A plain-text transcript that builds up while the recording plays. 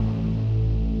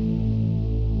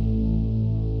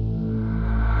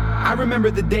I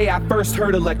remember the day I first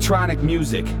heard electronic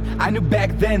music. I knew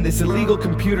back then this illegal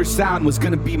computer sound was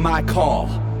gonna be my call.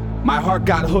 My heart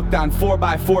got hooked on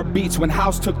 4x4 beats when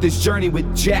house took this journey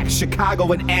with Jack,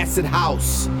 Chicago, and acid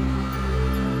house.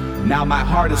 Now my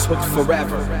heart is hooked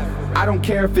forever. I don't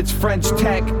care if it's French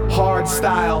tech,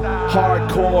 hardstyle,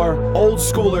 hardcore, old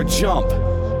school, or jump.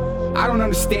 I don't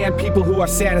understand people who are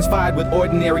satisfied with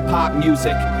ordinary pop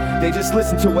music. They just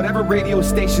listen to whatever radio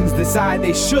stations decide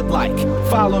they should like,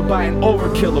 followed by an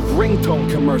overkill of ringtone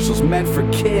commercials meant for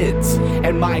kids.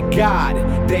 And my God,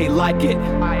 they like it.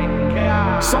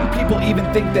 Some people even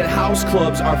think that house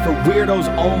clubs are for weirdos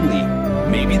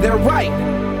only. Maybe they're right.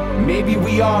 Maybe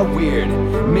we are weird.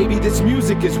 Maybe this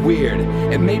music is weird.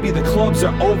 And maybe the clubs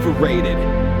are overrated.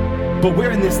 But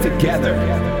we're in this together.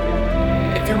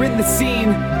 If you're in the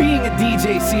scene, being a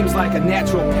DJ seems like a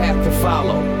natural path to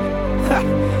follow.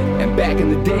 And back in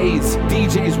the days,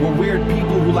 DJs were weird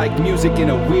people who liked music in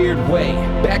a weird way.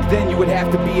 Back then you would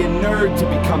have to be a nerd to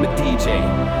become a DJ.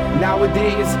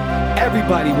 Nowadays,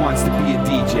 everybody wants to be a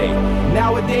DJ.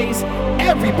 Nowadays,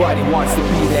 everybody wants to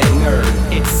be that nerd.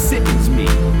 It sickens me.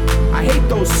 I hate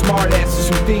those smartasses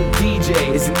who think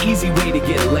DJ is an easy way to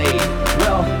get laid.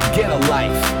 Well, get a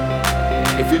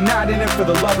life. If you're not in it for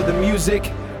the love of the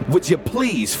music, would you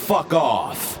please fuck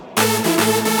off?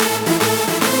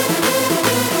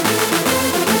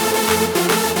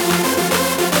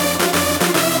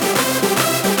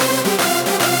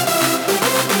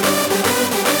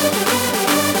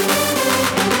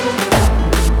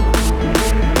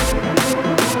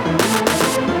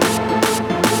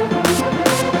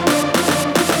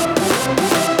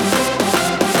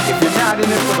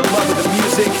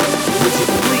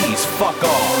 Fuck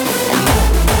off.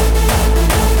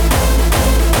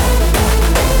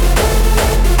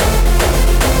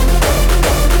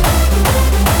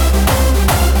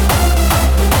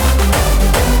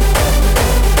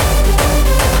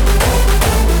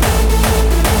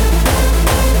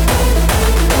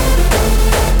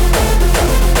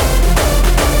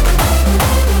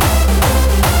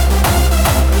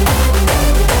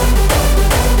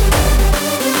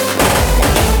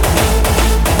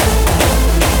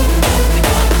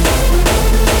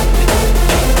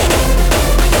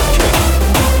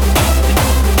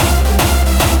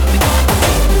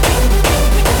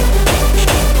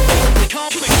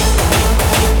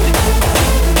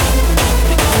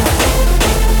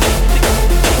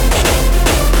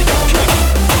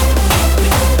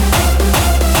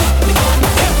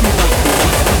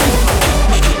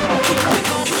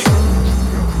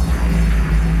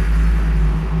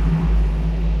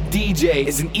 DJ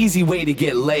is an easy way to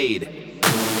get laid.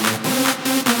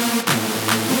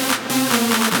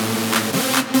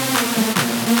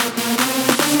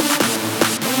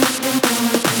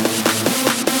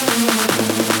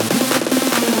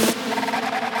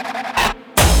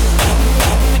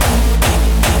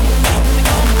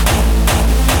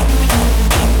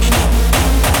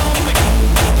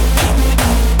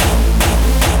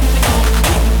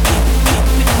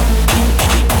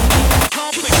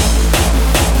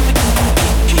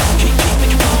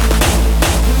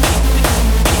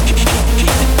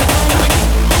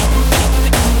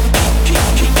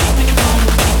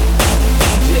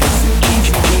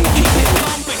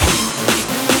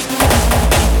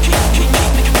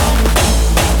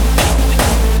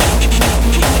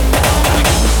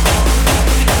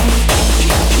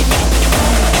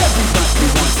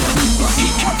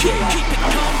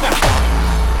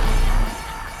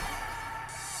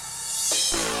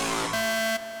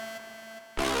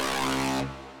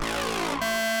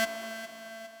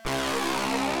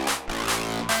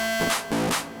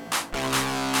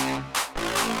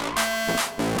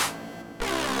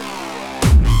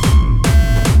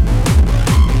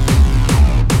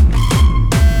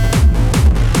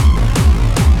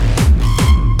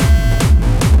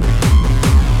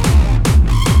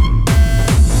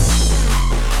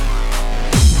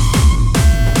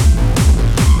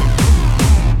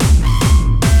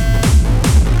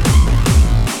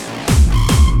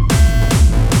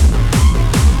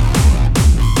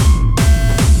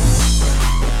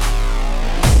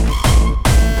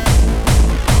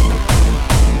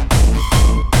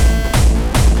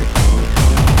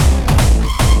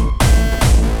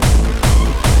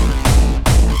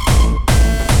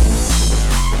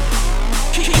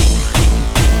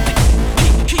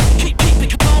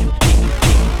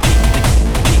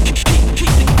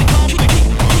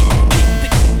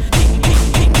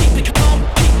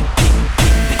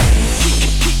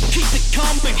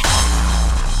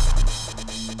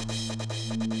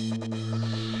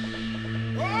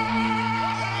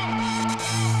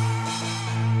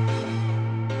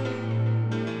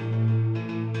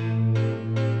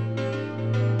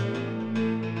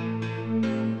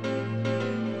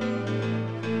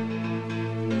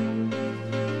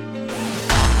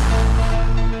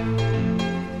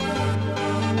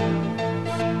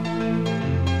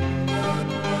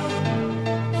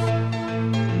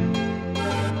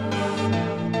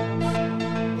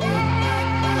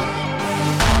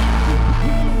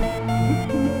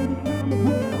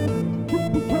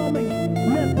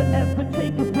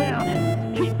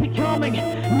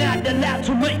 allowed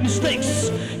to make mistakes.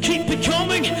 Keep it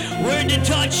coming, we're in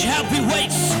touch,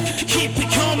 heavyweights. Keep it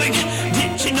coming,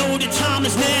 did you know the time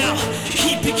is now?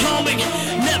 Keep it coming,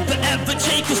 never ever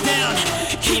take us down.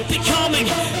 Keep it coming,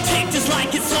 take this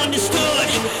like it's understood.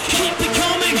 Keep it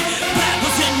coming,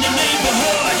 rappers in the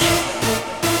neighborhood.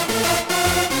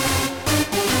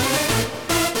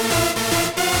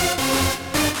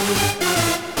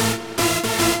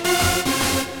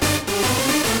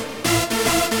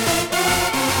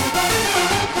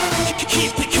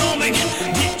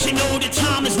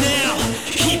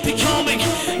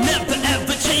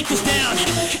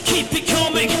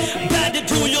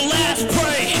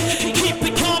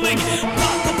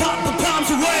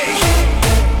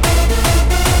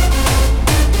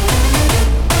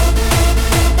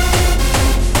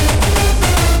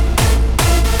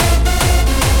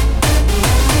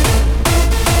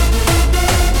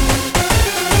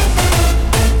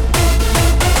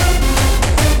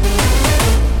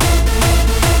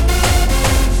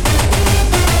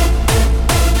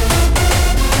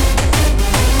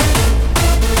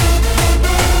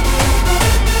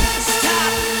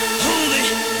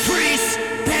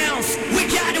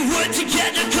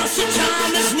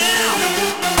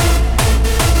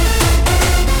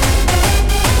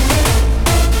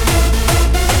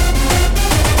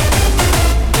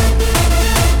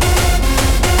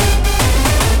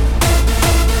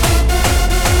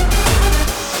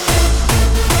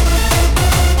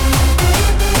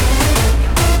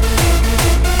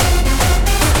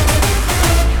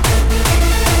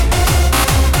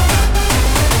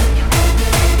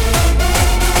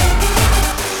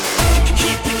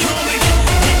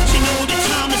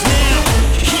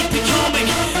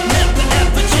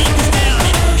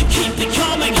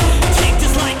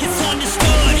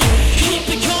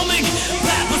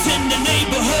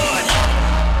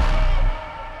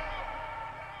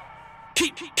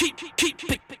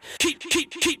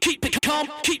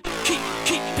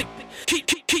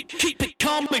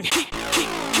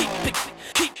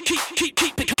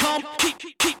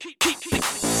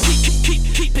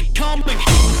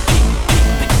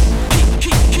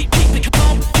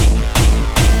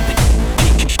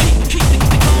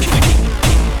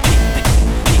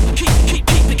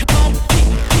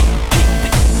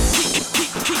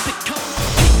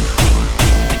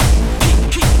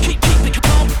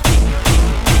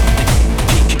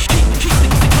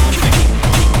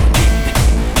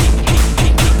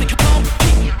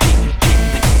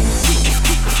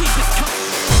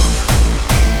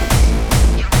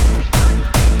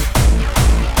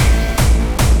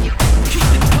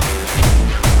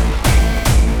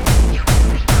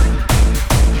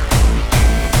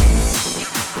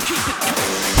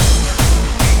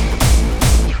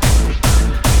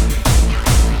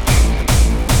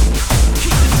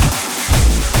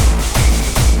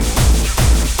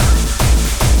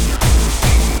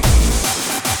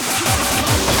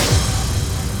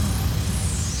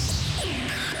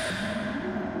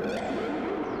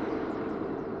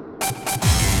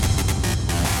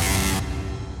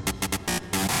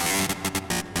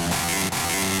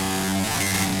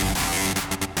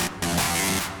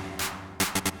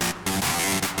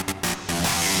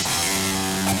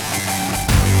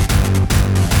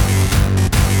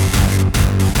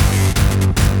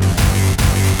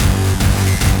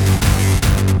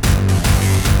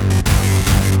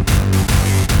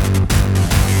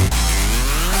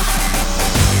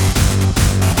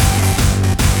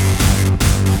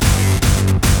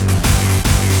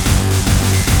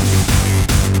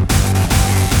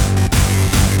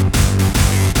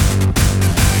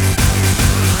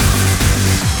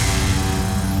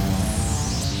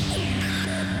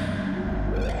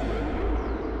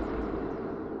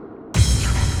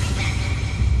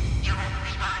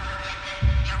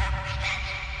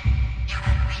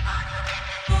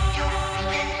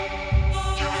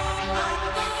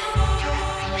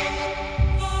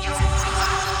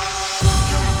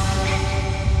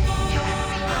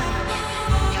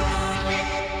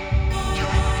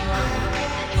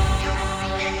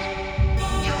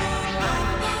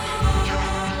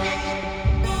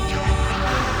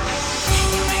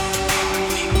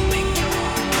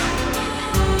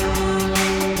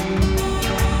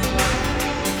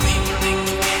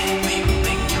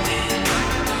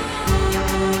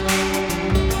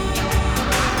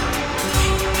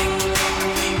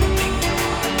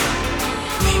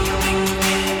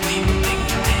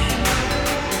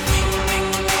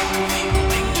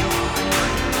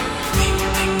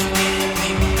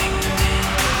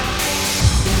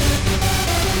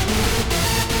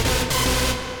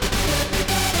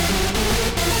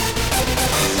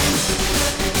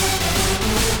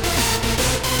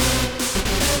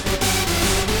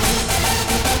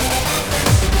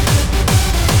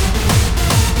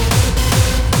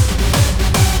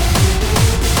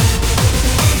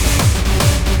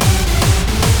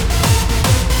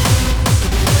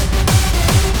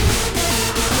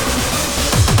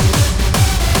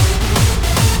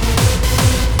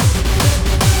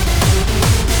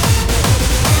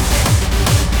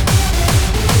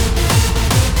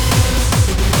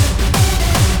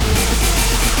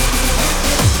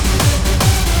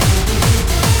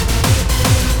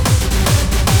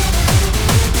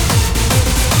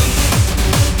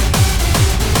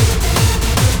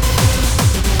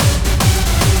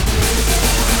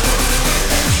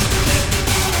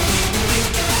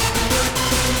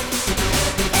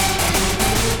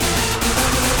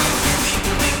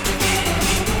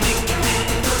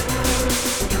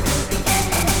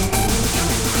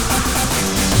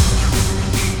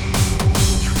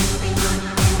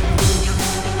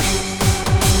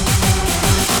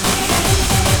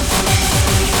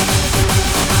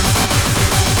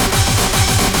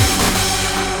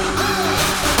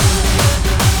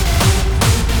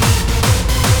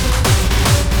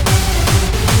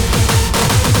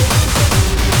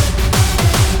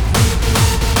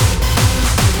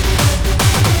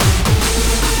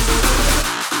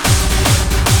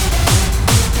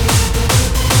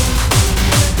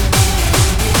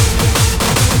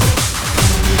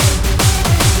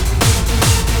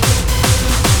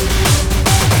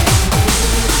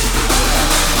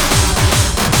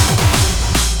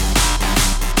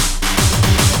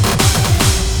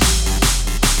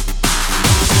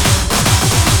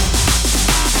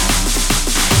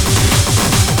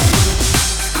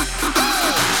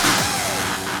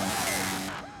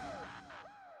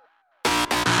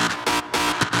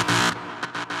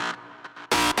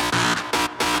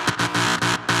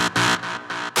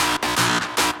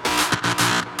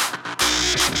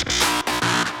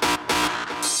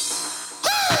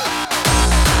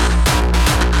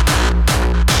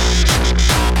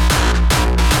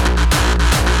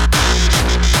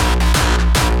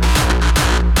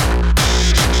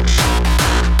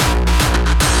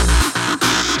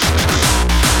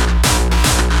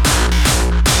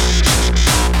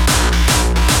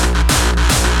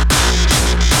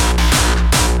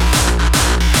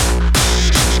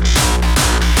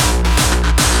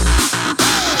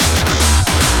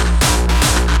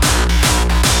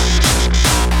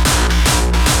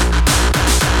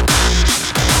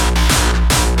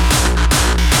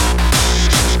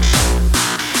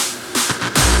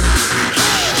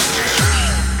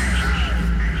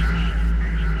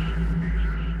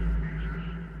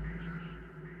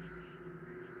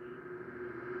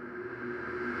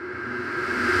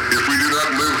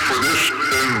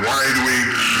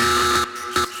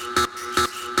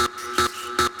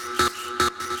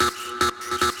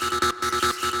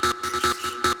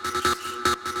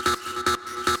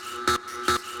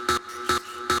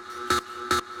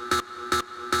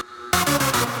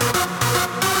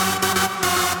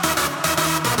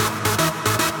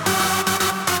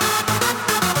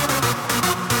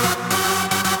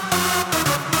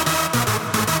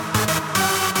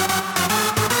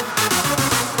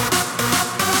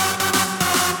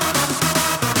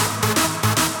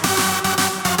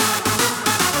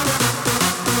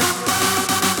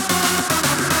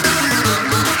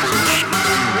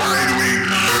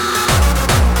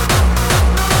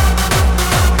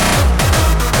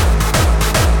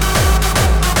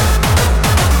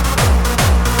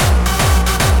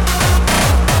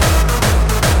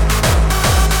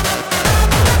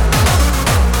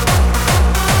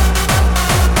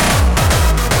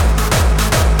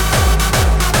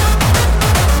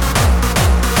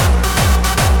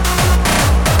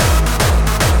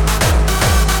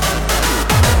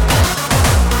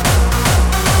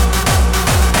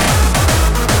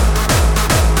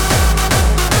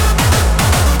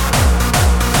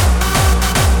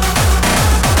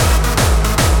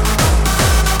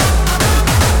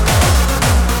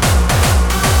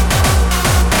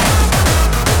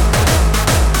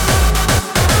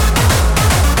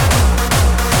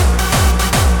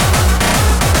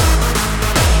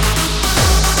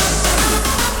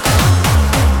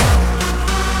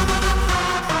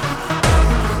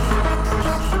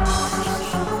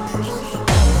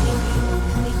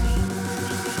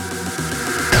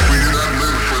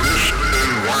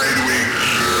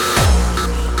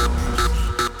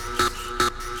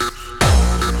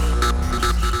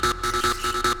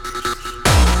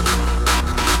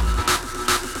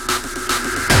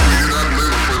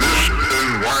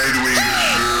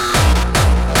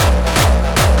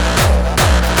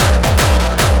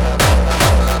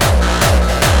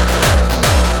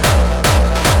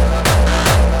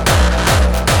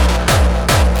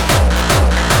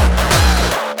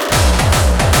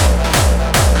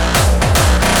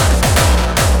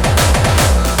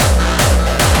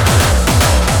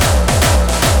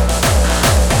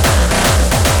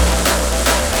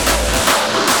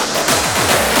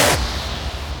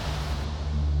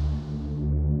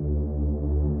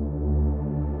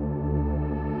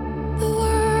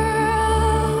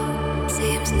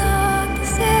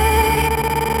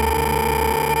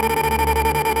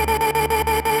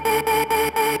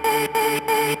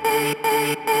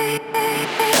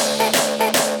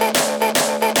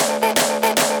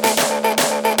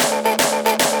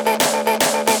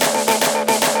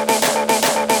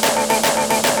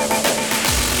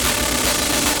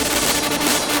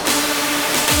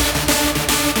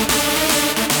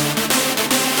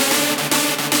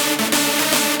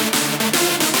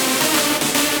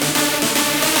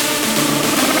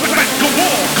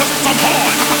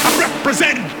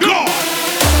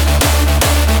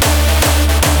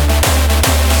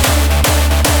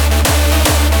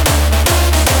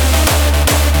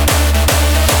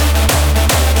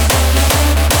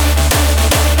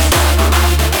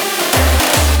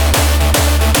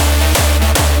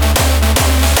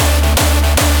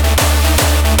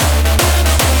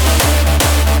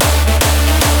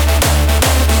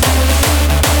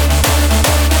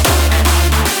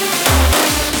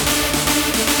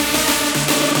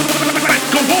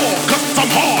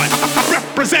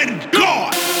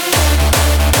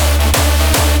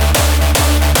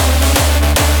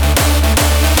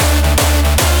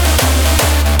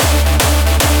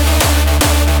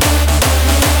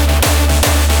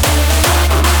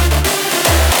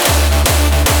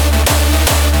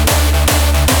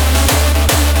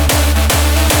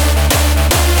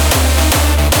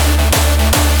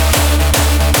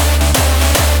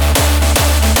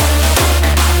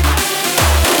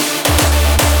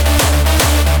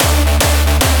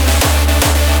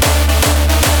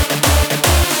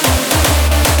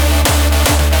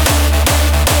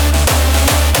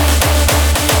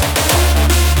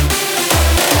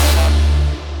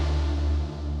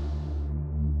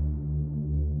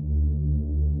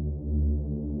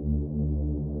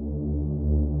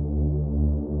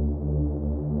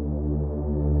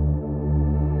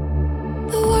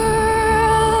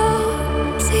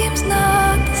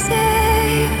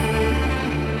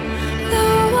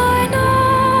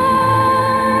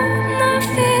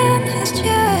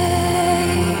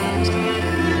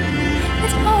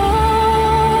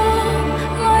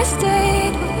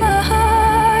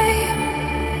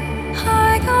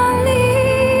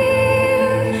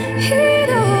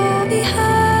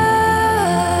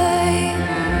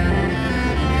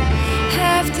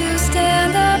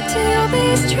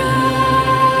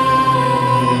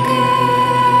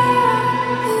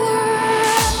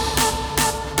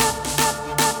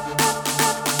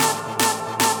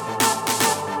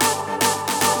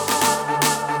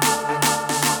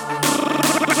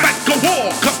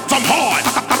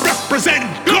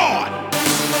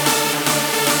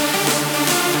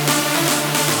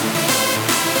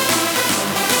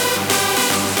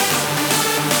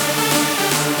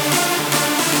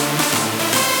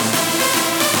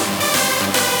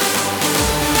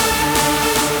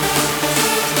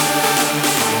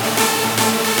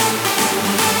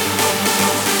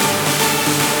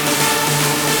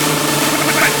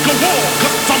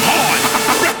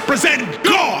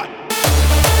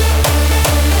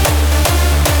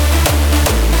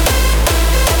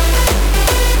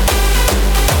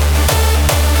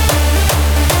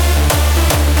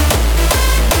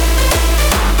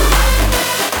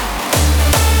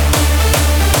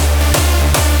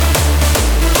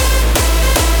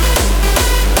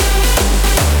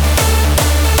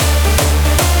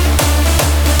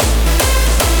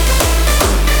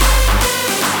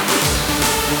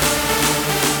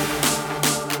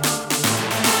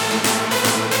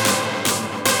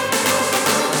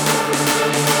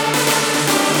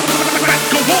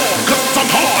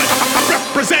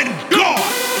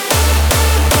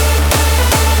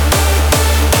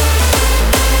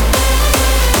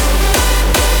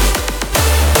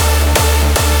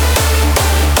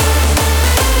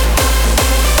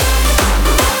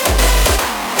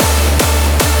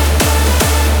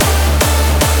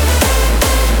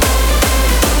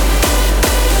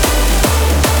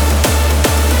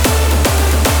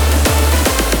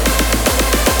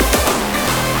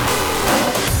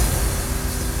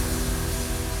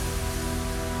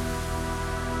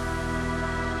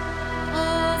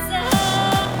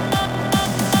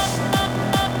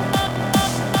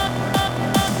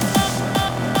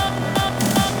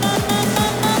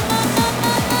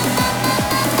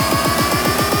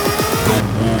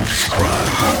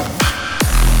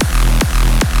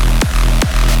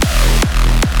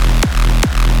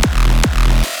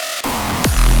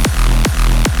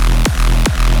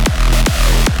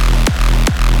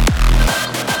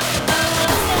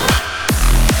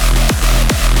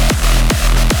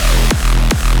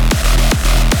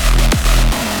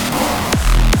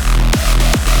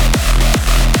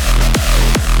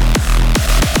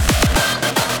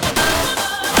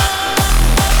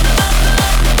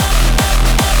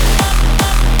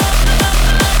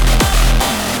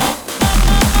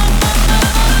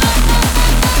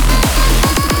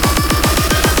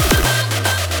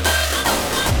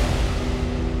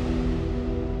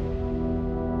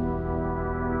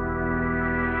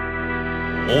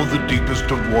 All the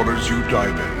deepest of waters you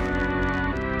dive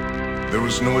in. There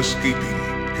is no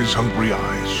escaping his hungry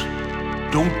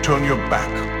eyes. Don't turn your back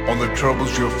on the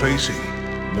troubles you're facing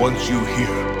once you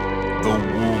hear the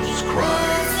wolves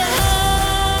cry.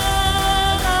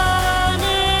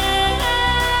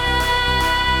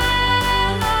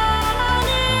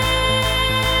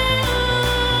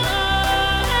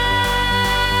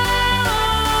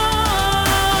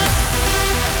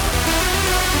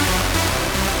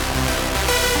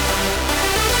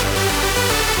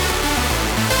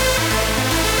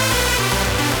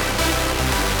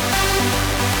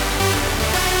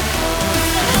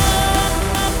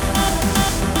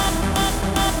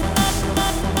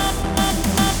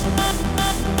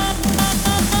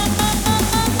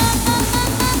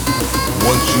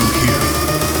 Once you hear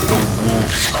the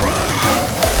wolves cry.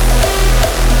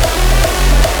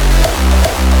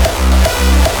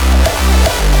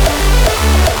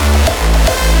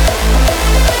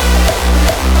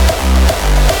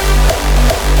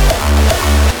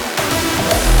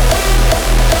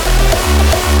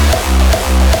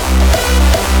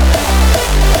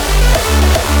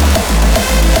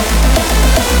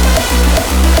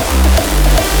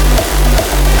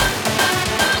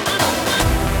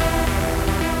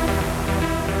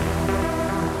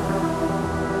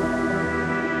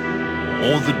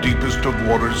 All the deepest of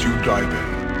waters you dive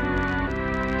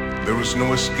in. There is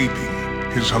no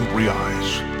escaping his hungry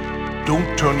eyes.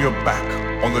 Don't turn your back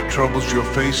on the troubles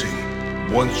you're facing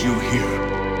once you hear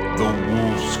the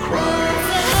wolves cry.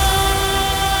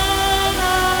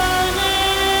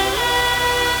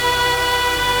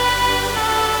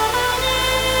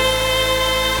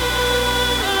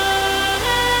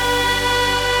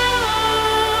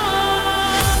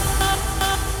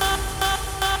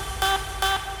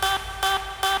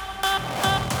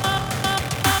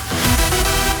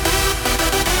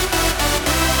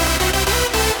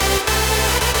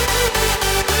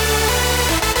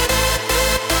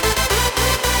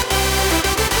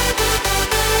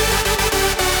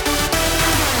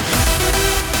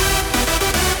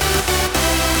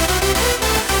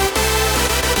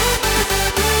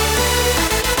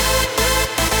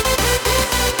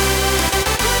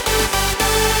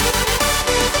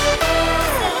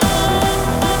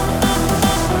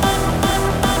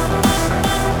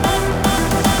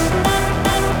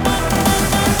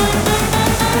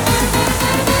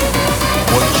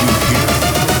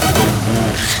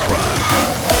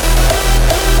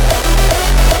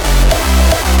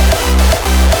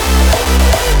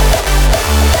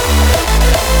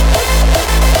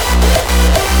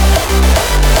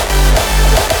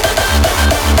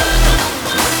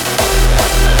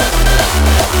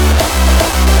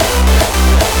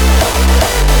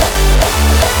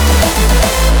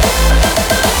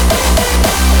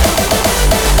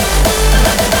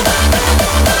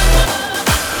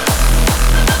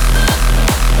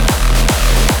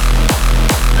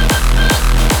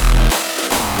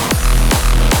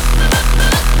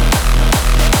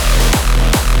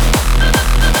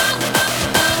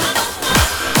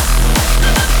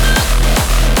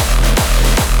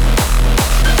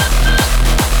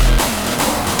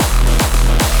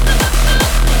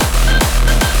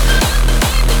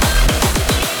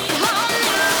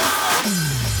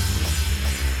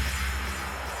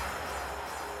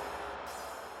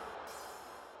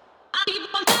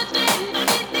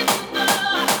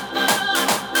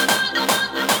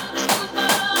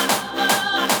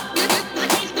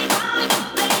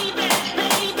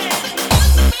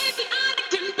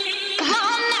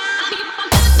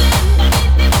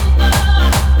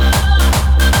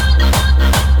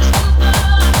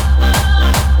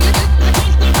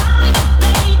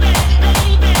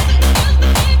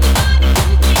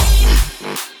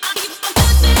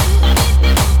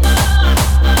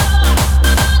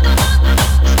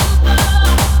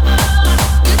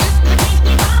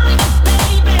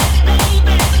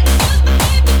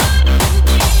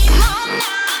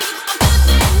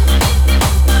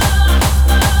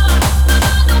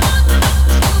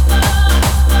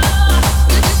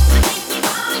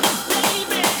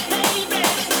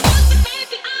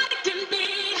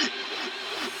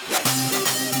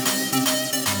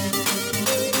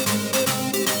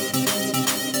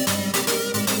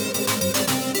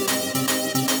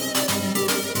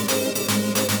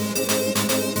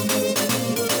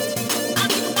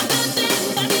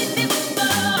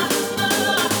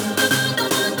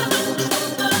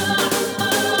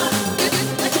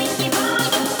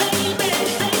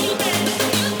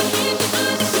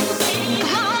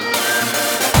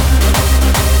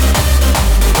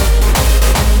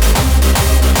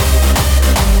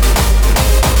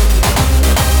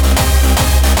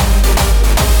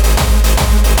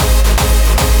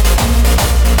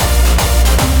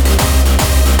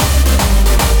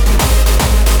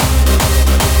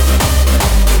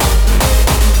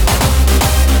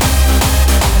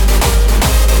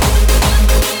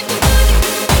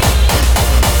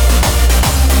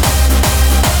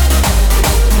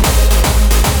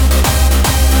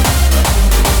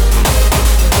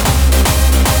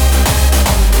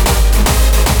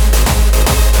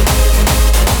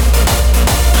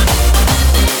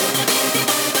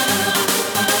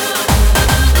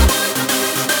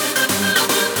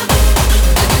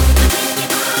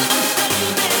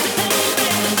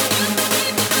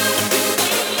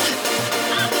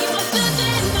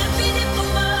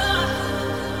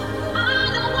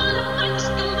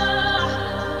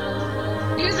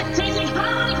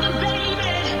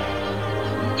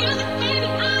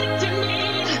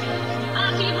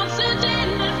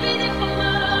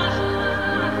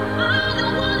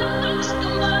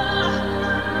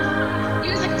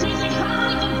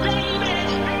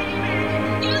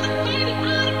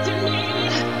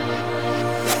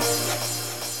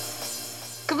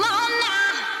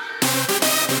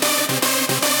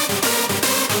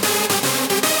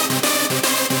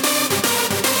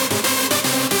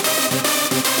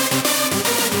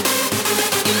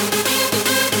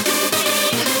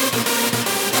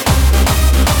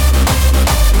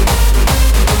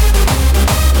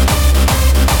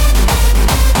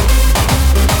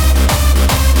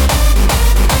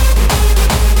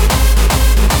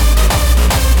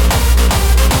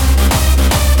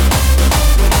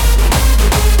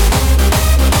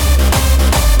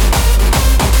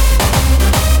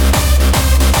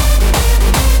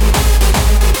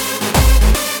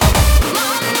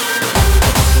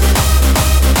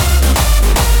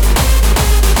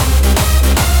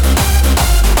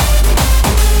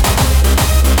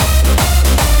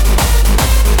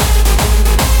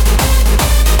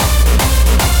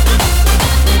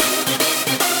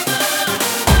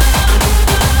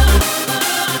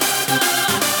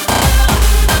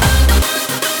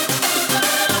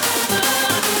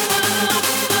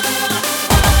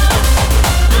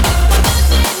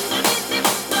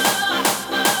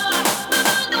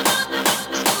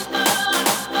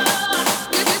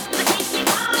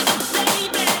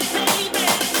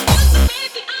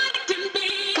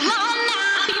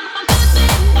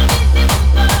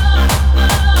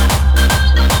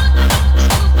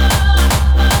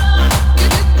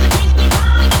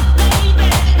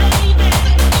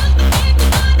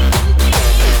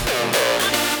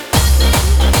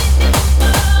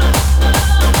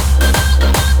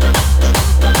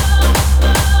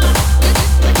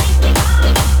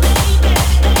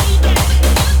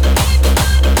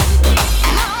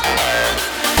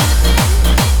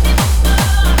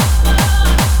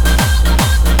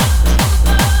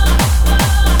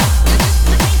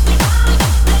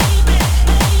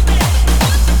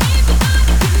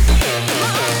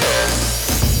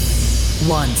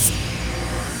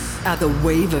 At the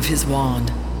wave of his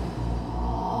wand,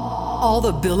 all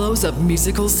the billows of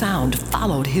musical sound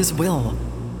followed his will,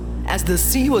 as the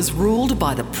sea was ruled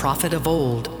by the prophet of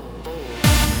old.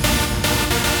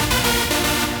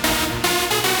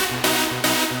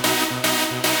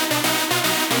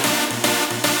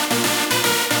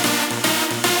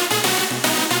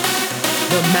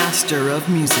 The master of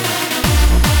music.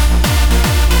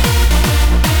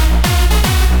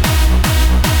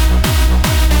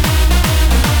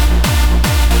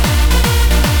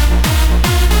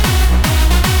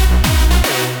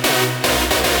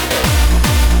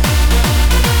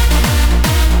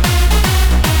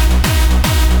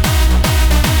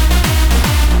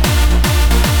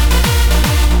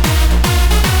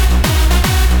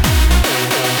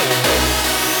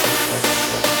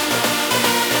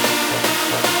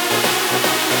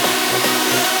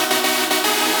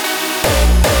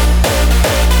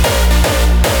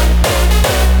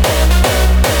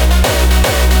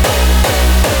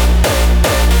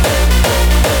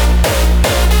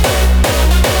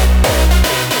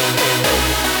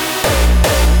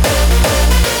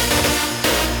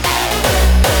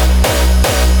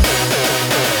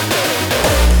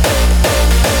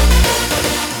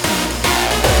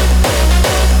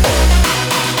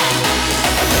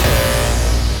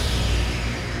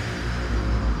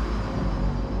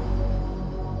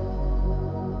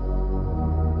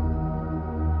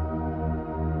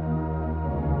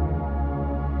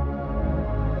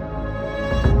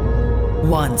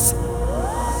 Once,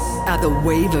 at the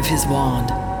wave of his wand,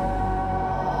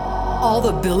 all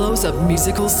the billows of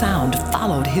musical sound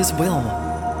followed his will,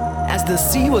 as the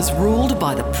sea was ruled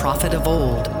by the prophet of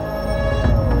old.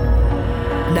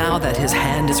 Now that his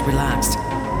hand is relaxed,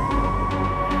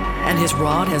 and his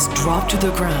rod has dropped to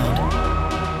the ground,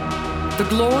 the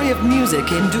glory of music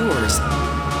endures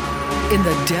in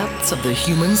the depths of the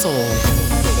human soul.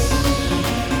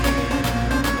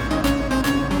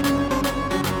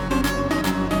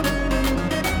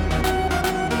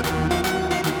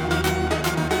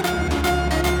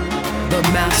 The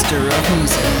master of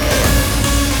music.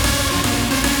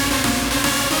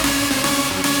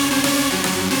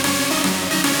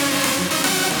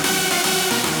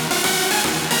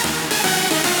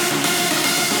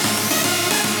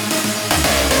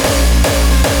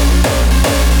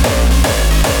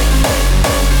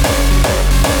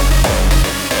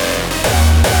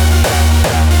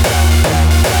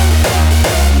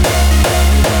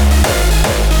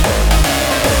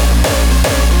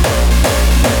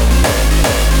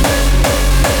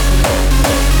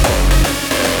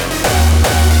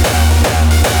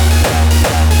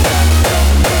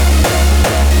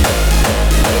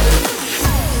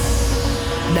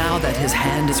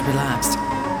 Relaxed,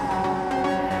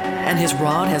 and his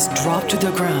rod has dropped to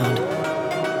the ground.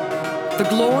 The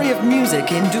glory of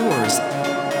music endures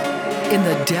in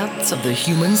the depths of the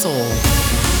human soul.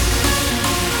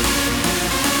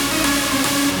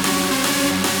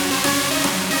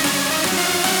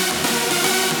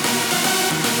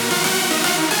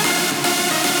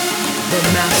 The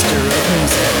master of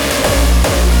music.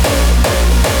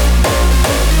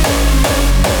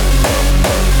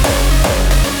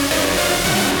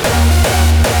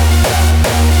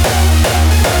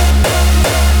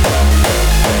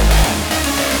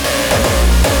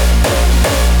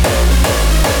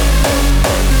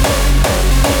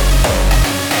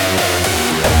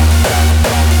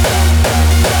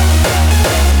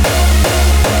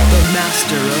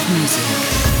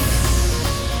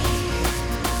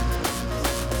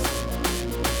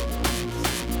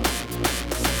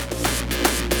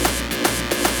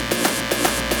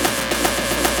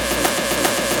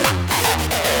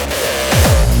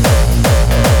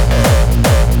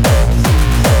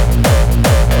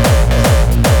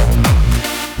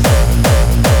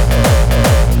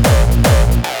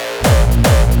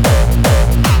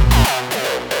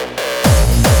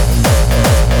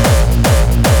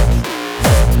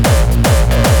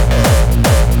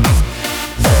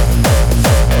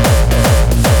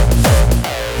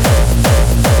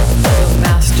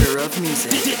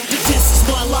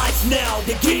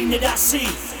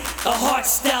 A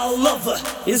hardstyle lover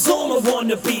is all I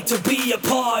wanna be, to be a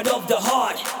part of the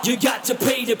heart. You got to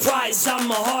pay the price. I'm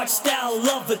a hardstyle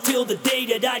lover till the day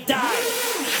that I die.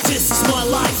 This is my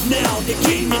life now, the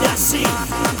game that I see.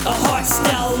 A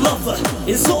hardstyle lover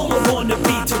is all I wanna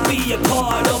be a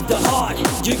part of the heart.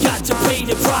 You got to pay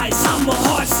the price. I'm a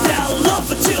hardstyle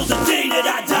lover till the day that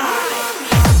I die.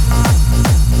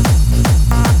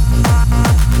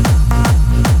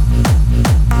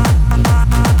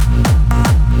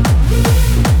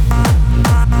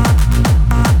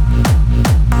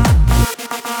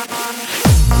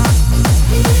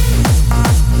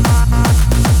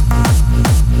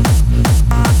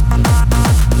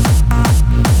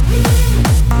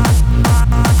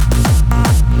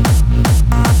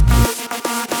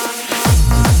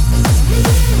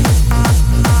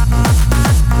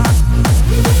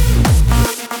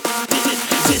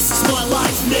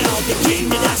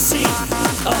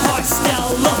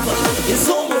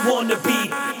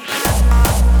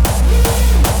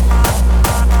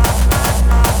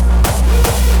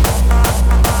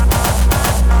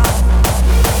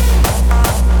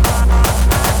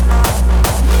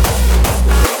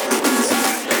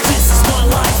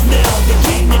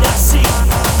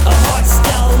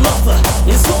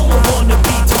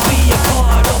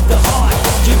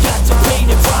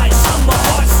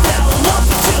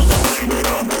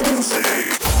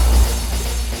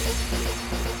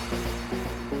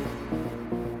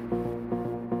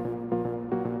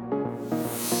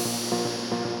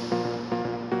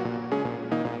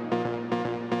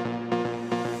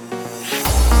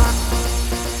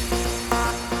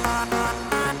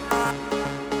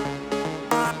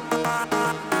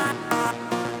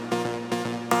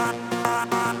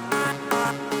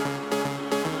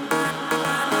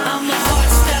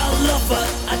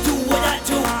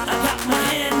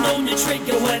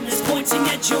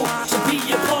 pointing at you. To be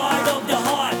a part of the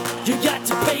heart, you got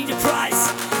to pay the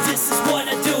price. This is what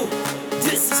I do,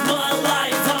 this is my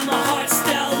life. I'm a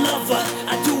hardstyle lover,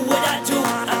 I do what I do.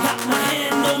 I got my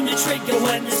hand on the trigger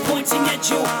when it's pointing at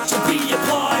you. To be a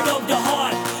part of the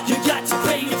heart, you got to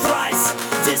pay the price.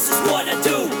 This is what I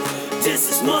do, this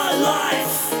is my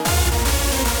life.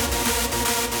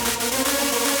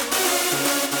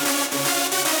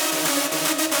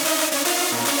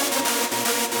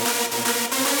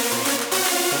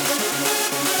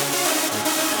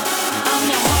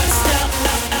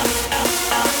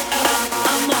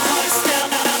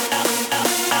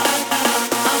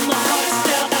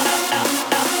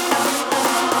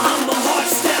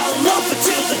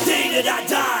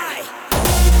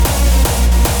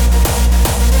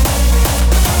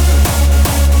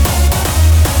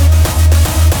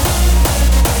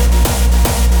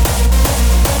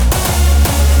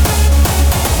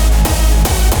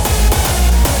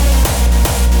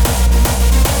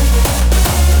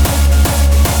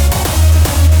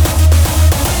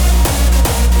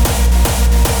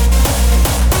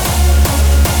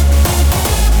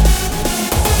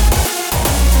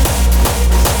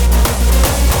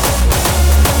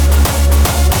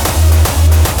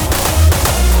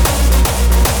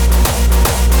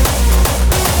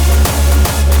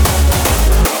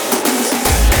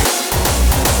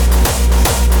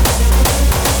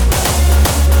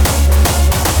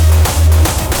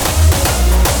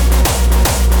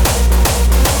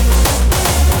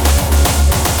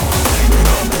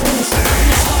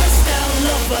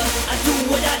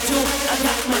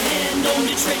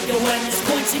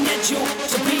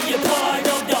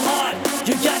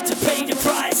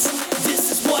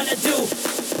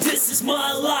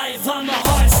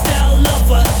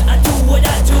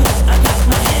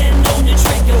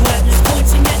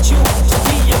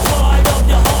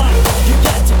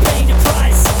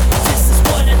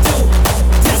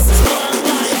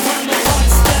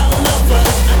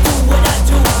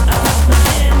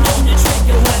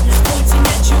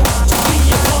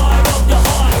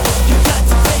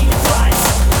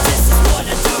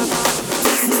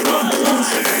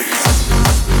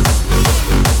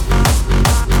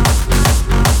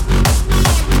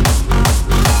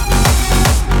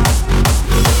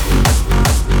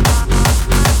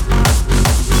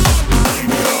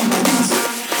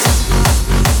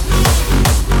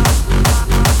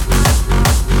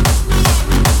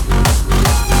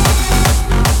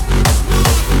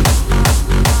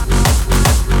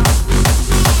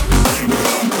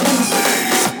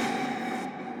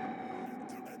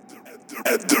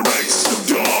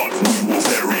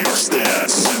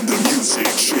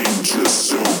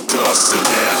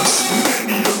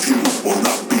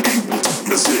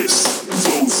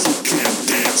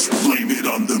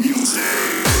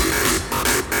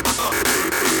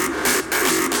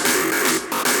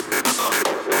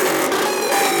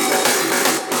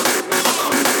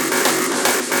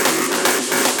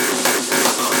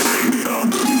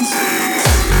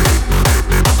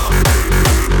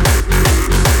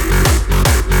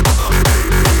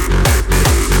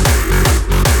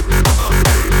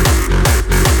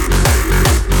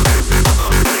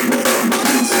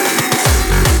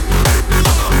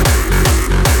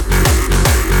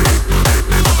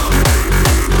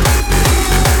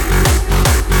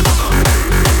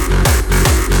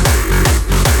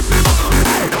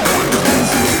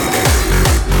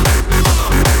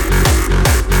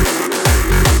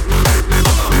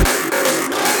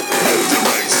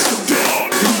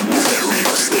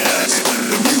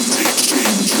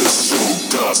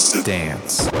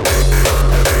 Dance.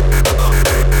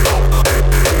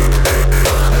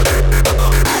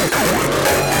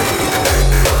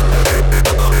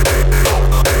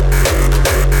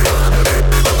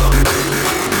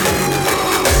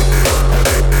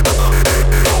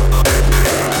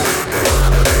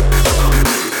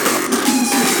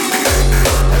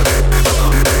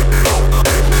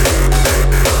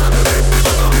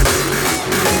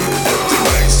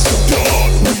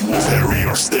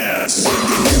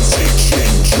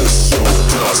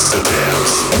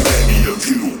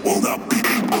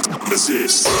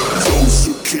 Those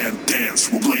who can't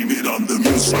dance will blame it on the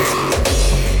music.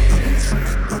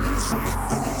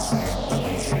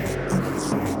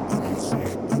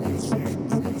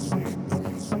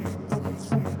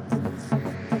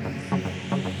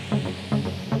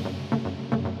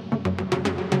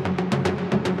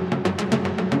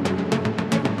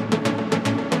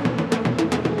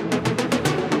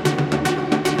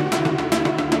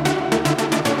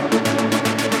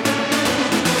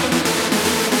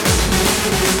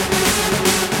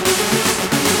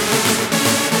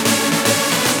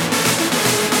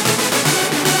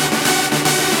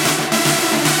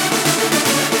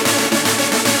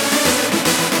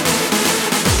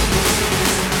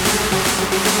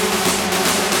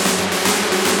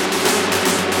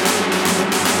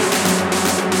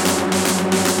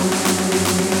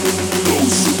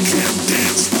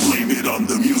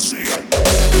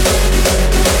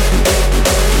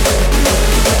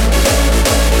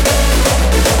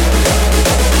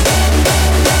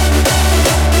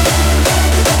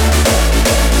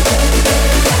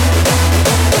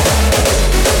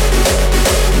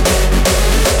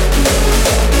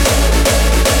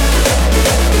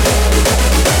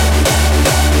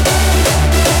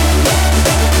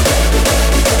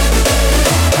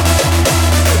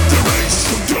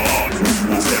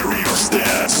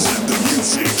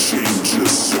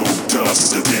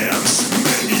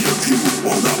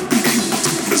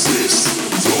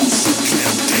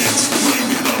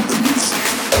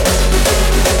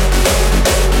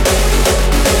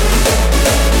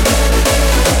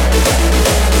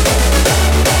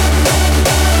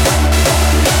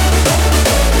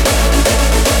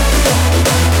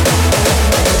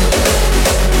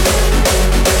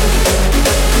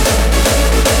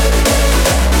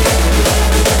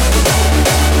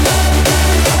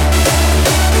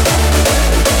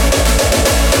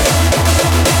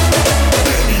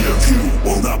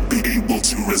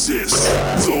 resist.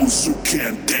 Those who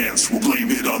can't dance will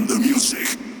blame it on the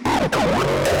music.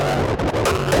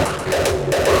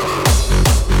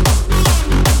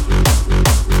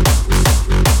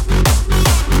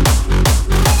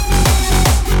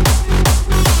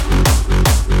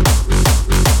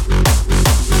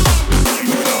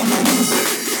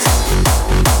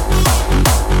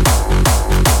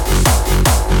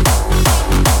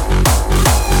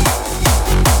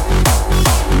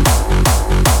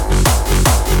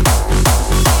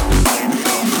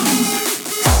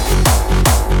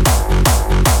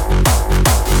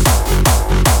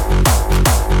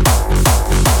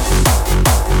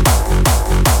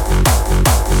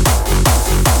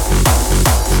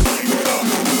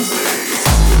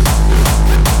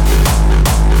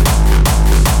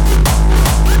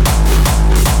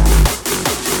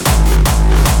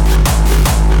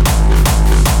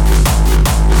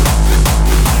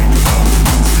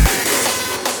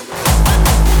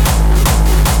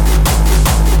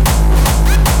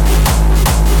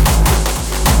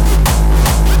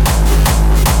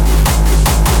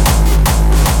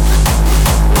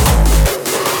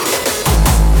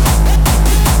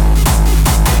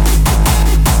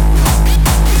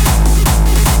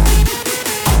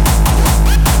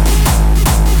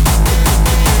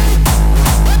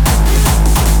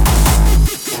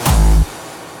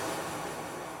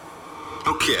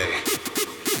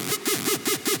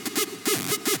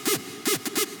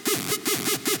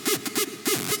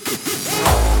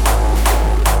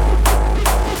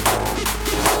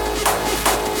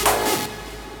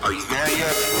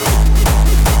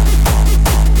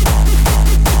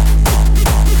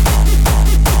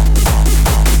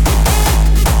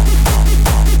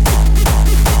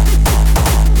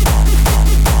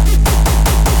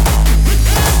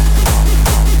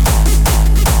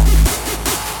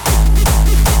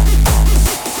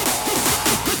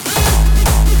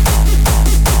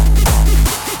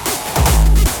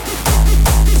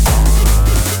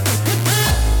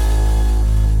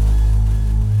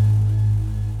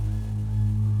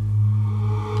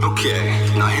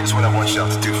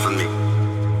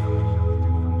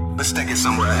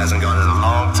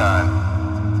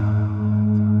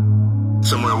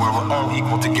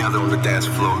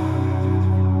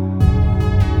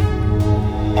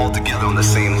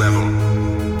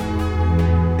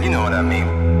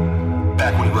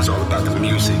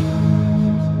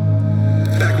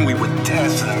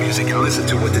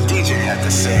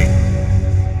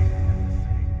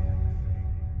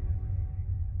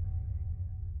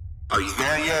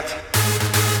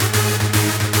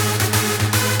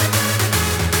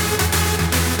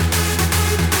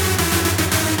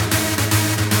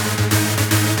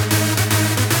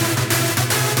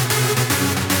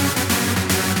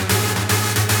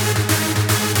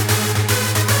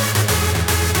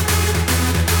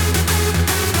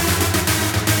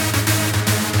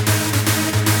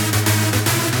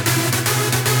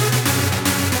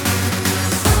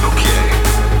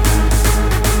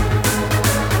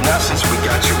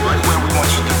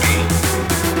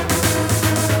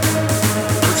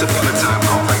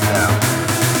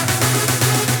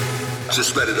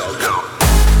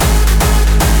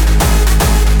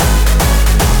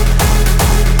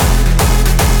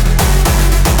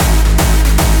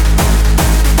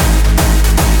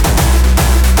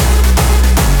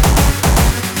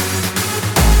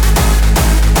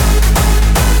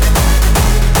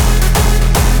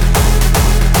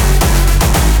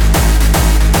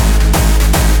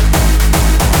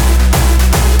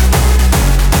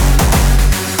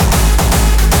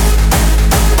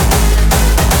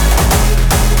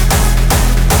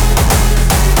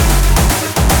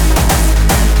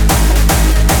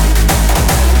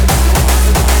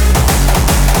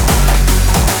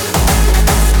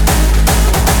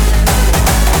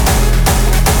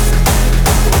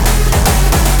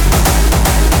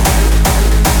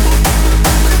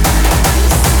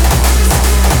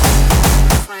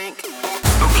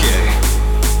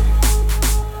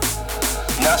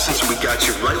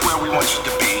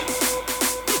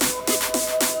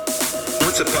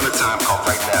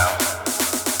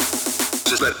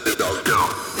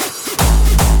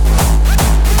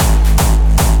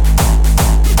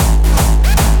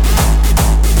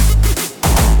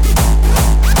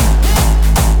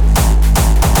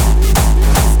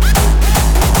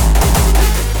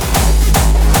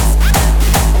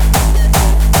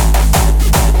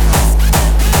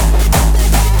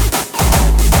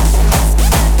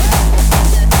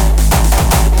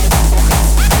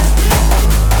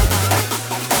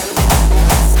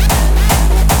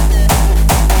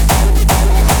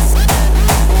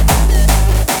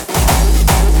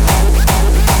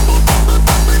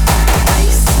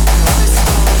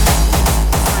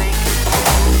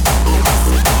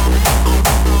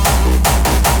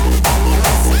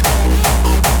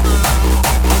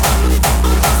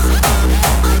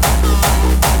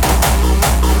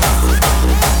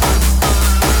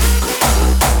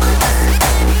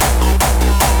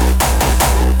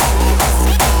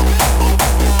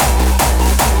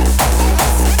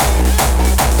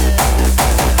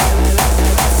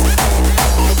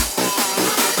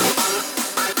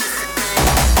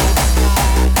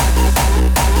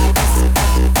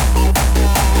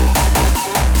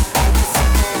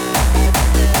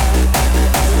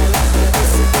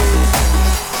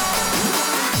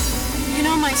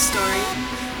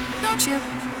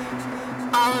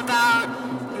 about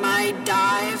my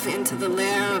dive into the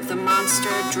lair of the monster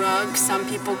drug some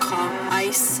people call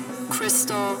ice,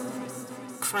 crystal,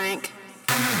 crank.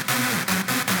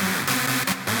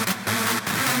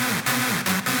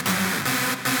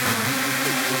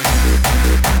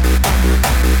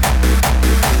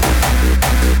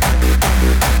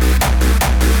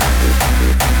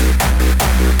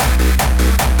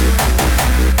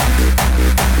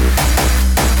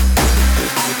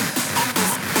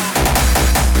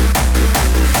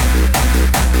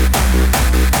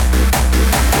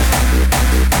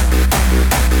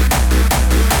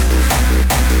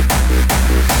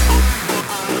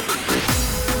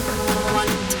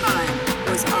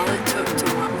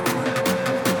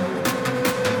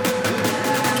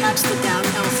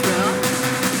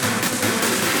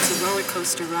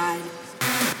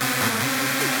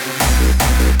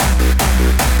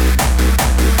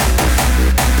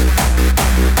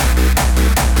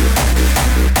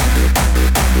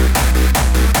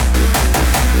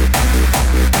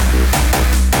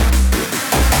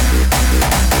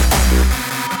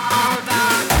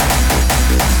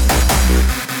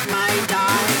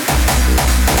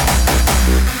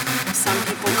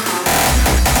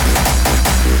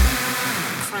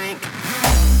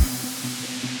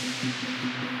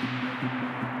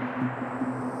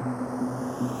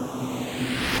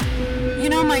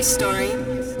 Story,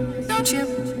 don't you?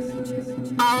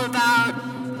 All about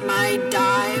my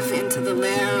dive into the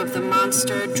lair of the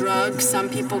monster drug some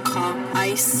people call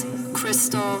ice,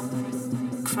 crystal,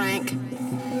 crank.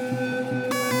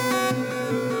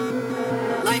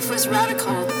 Life was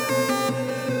radical,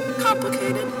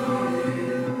 complicated,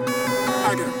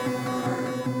 harder.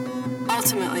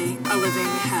 Ultimately, a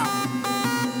living hell.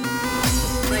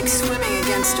 Like swimming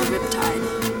against a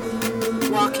riptide,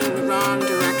 walking the wrong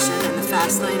direction in the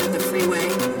fast lane of the freeway,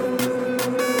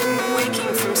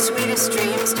 waking from sweetest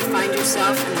dreams to find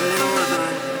yourself in the middle of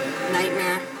a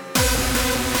nightmare.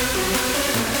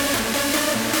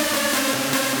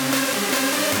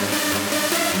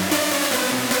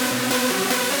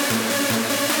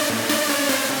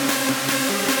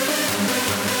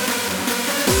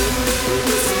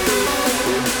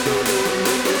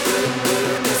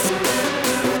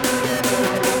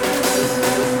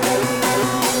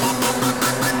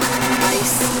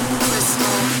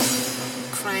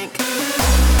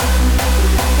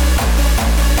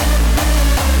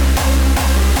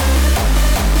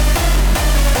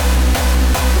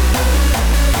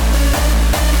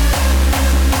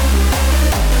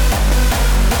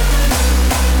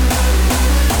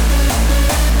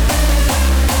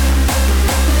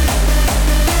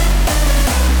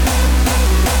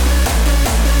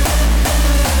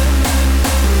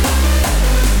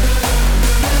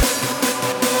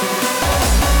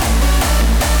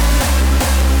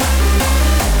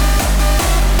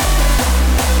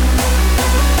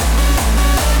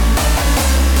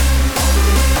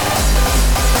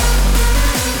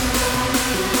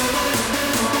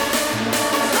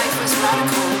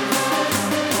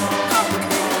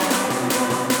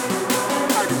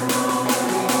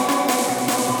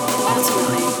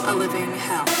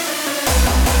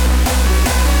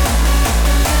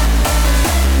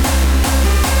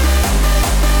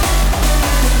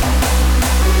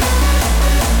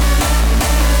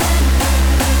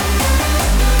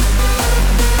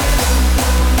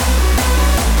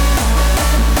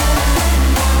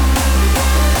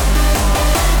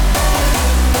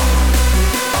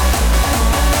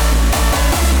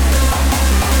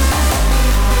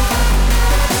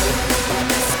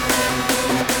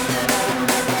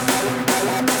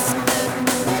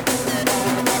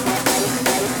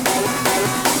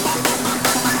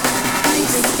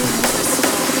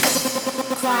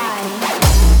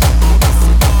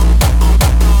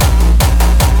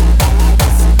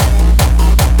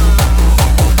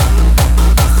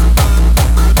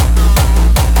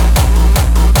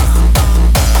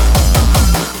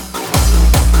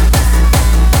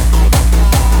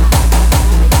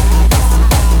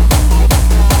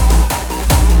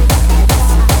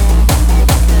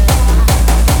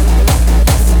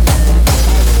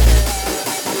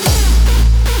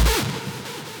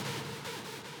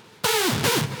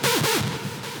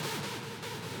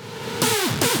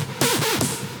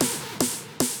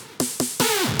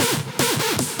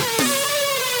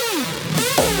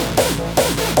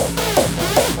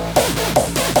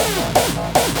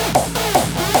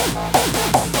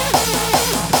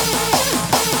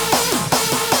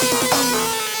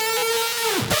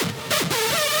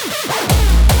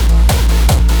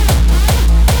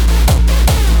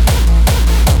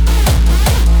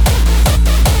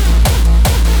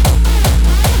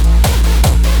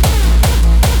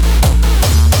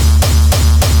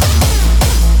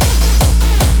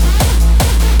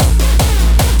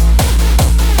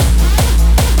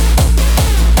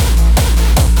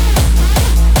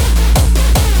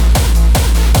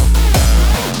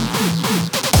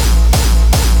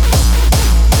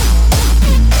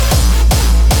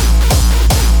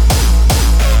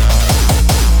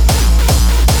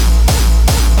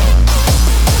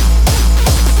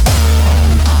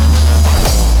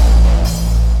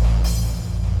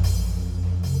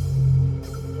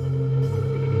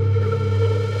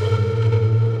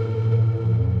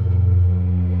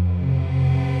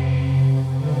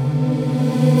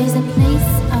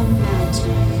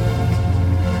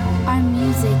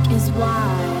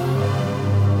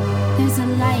 There's a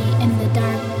light in the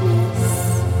darkness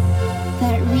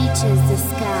that reaches the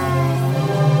sky.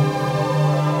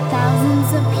 Thousands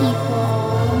of people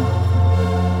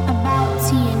about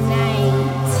to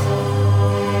unite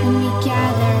when we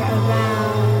gather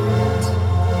around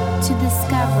to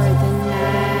discover the night.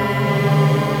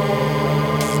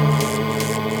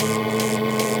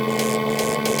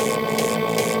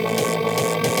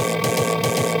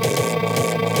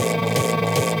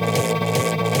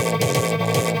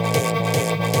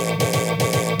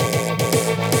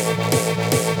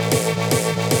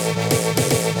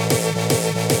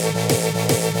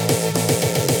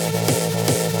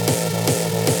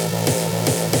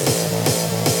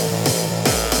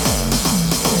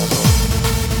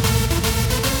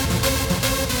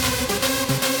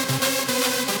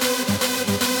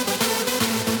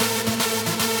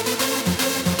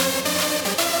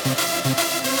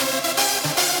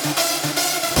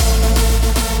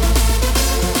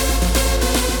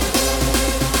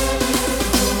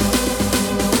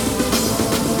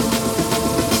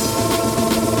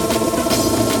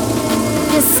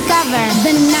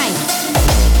 The night.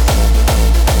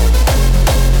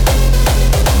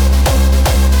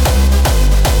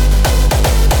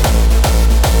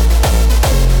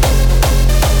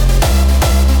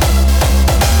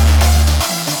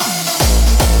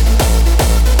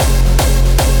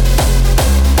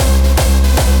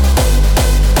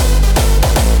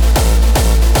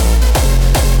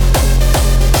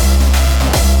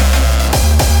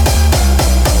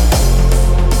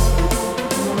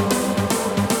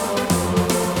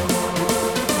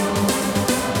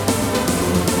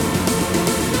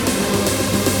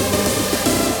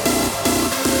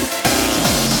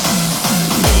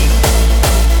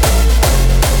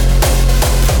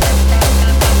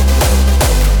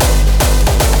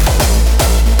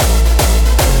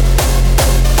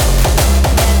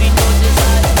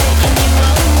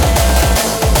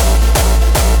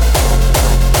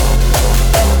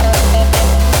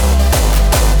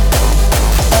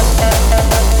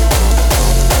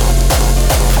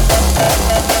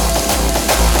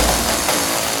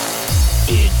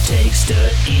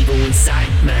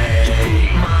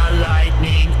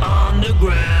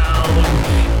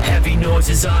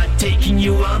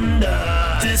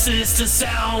 The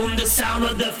sound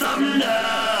of the thunder.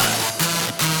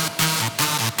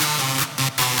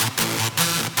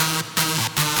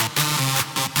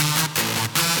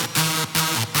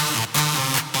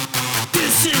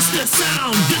 This is the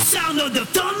sound of the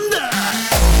thunder.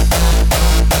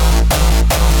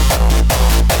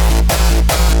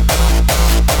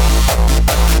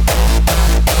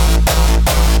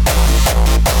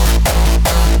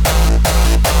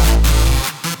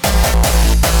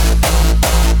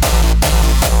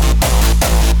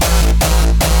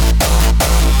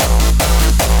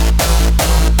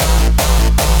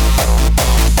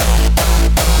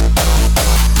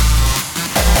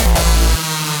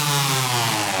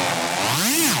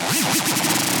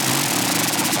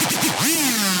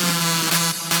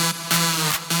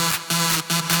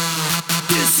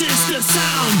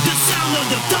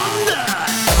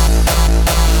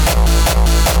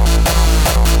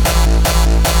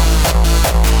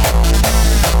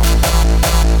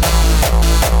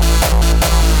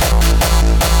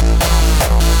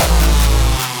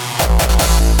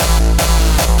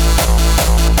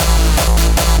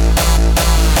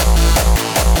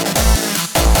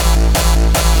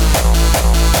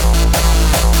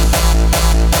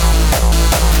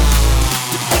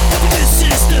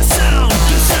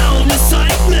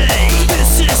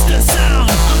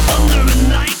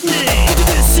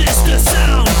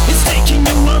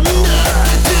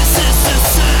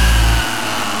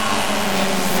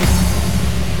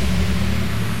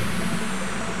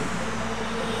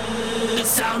 The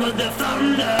sound of the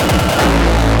thunder.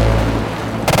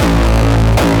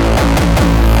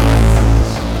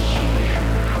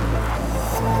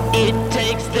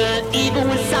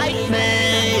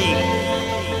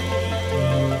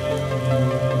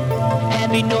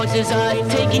 Noises are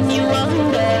taking you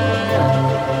under.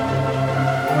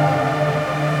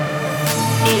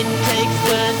 It takes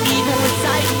the evil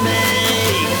inside me.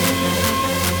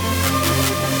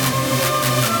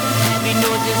 Heavy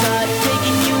noises are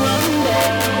taking you under.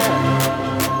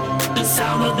 The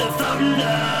sound of the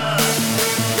thunder.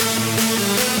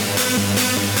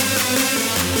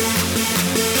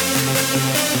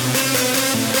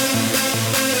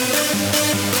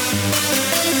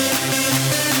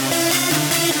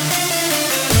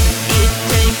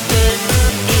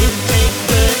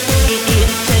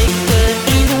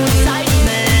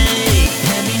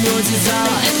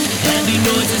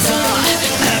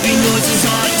 Heavy noises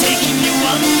are taking you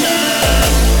under.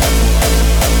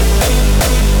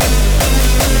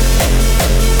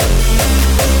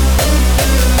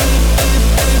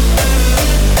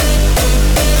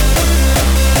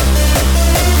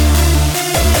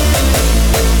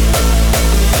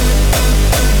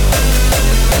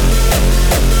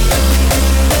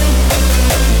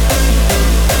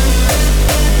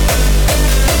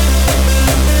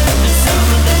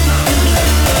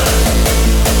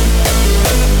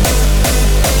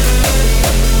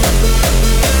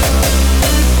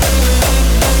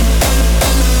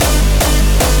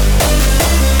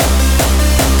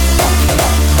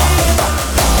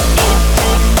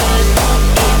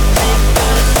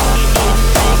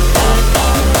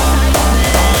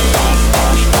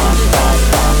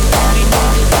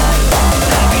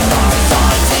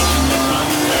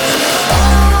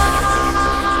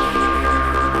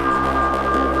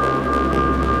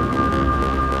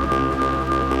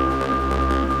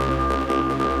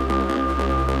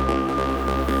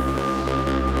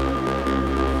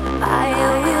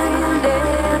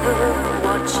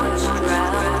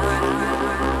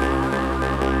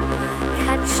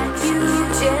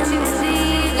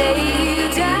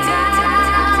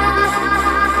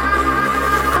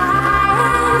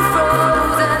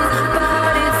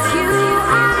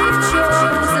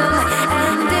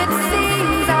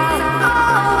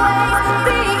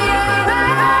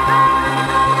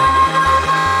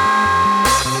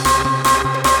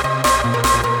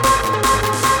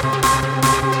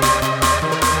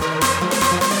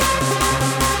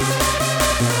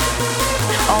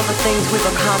 we've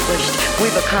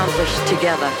accomplished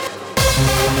together.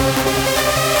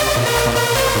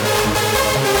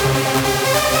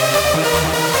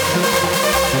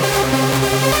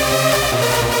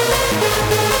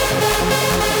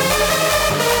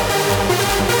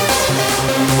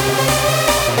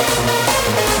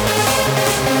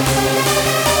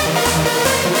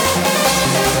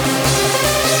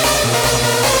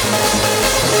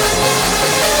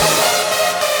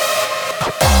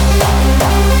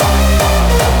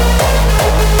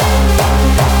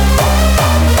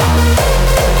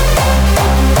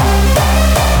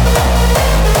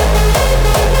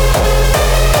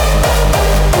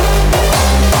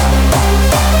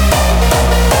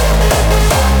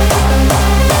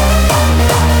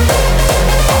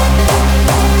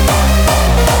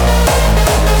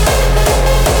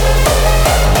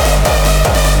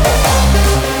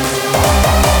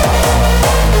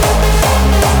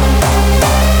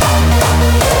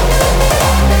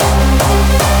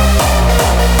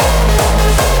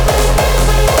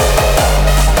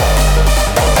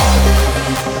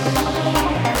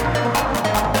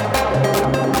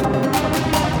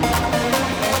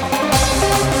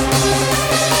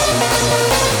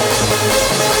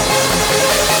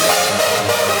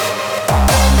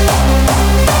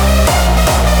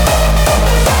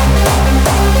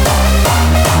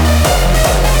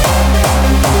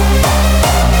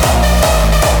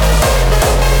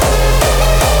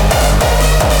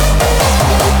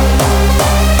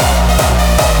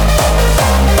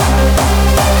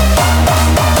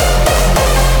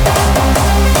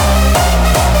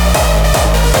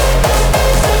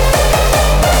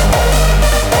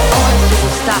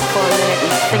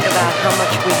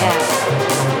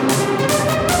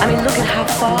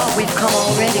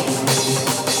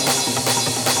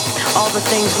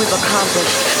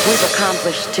 We've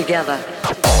accomplished together.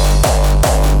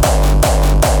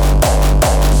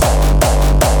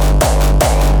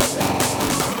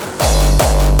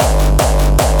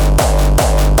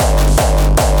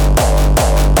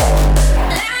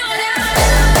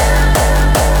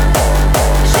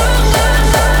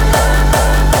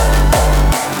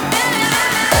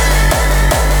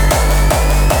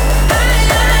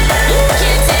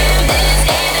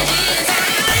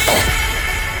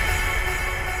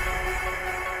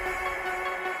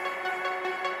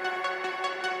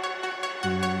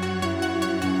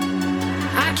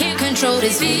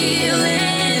 This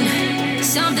feeling,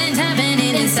 something's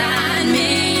happening inside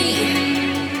me.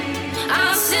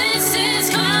 Our senses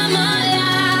come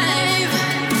alive.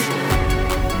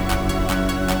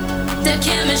 The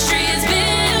chemistry is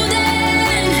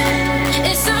building.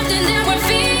 It's something that we're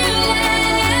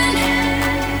feeling.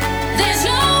 There's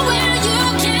nowhere you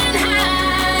can hide.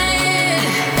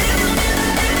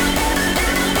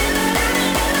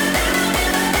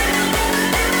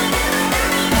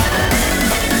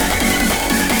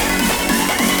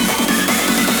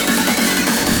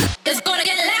 It's gonna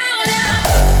get louder.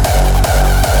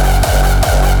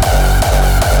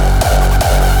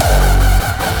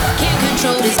 Can't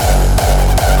control this.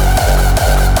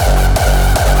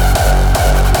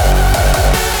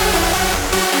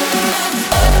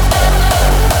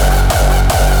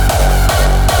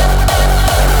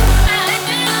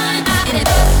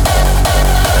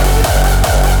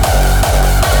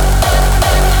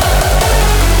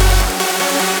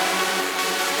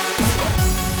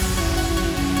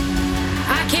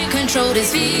 Control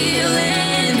this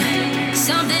feeling.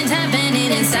 Something's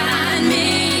happening inside me.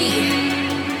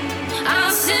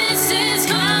 Our senses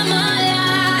come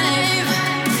alive.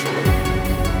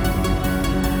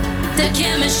 The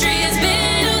chemistry is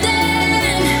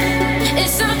building.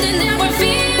 It's something that we're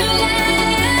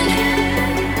feeling.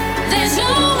 There's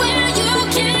nowhere you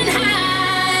can hide.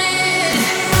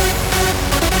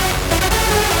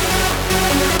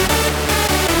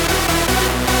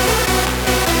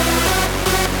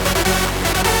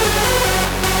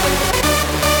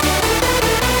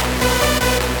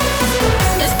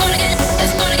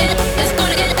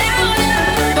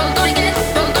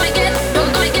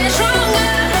 We're gonna get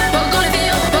stronger. We're gonna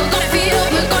feel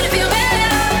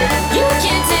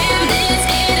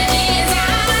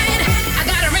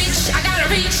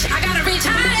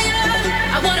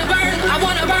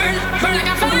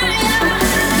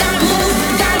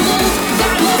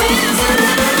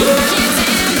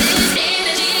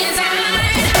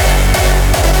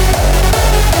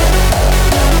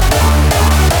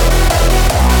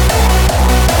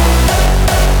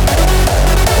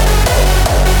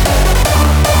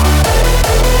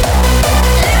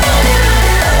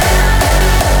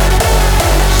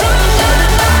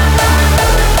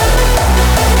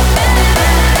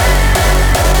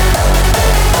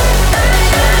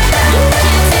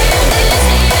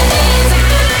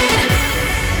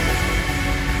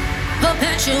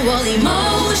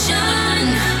motion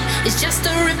is just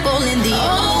a ripple in the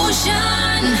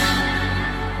ocean,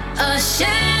 a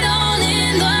shadow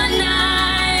in the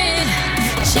night.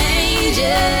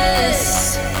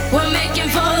 Changes we're making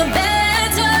for the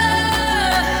better,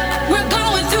 we're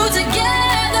going through together.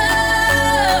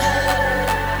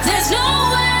 There's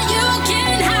nowhere you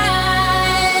can hide.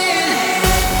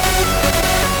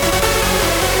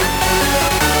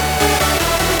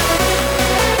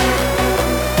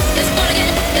 It's gonna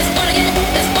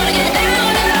get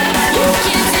louder. You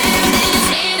can't tame this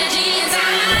energy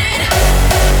inside.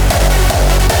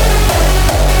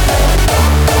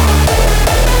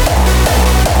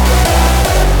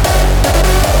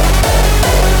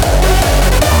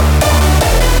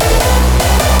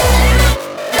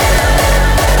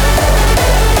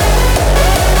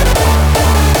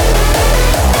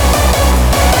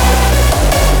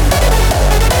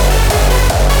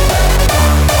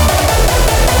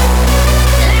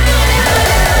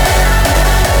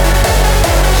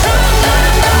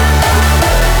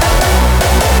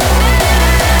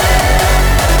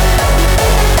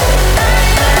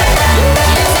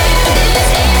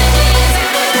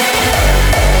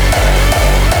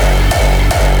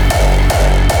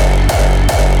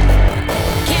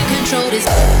 Can't control this.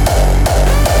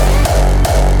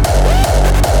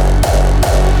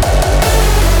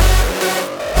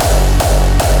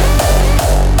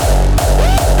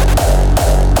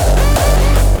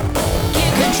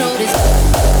 Can't control this.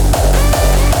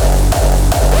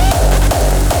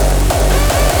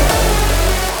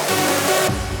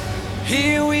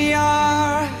 Here we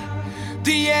are,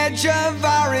 the edge of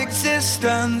our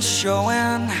existence,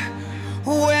 showing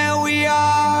where we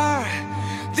are,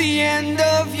 the end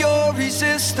of your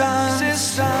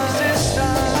resistance.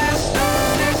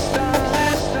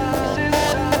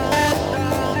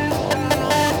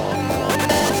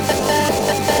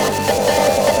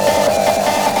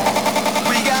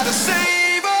 We gotta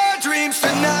save our dreams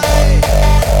tonight.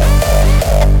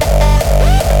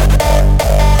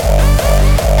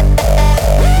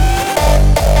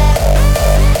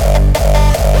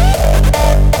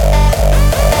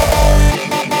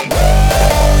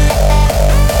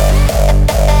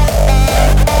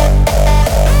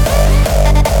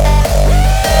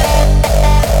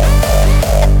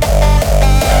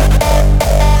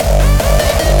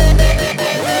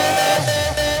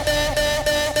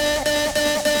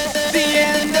 The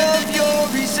end of your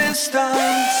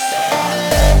resistance.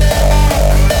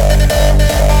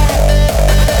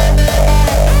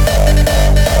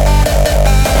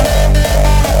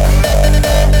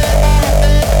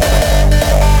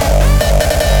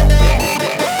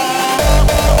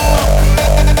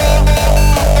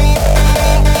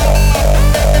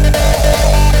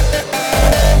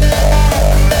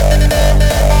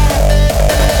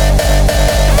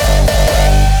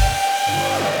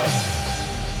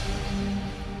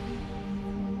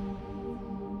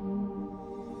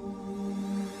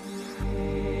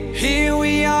 Here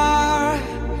we are,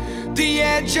 the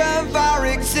edge of our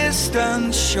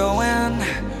existence, showing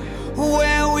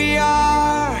where we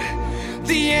are,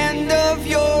 the end of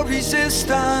your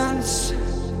resistance.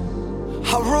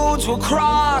 Our roads will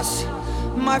cross,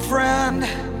 my friend.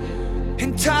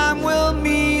 In time we'll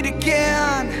meet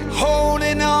again,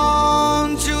 holding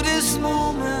on to this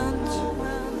moment.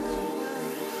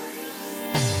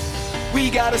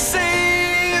 We gotta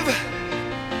save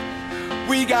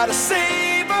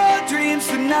our dreams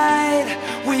tonight.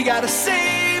 We gotta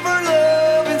save our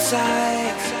love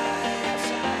inside.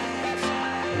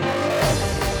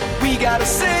 We gotta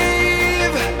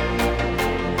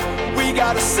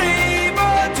save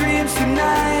our dreams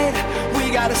tonight.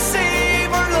 We gotta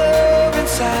save our love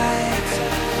inside.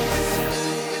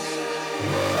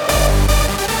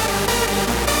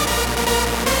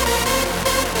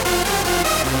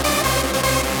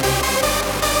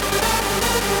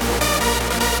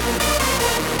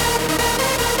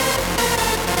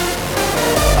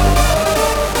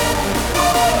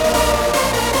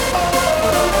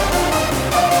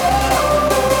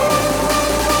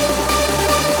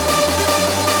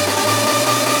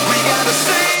 We gotta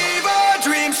save our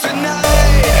dreams tonight.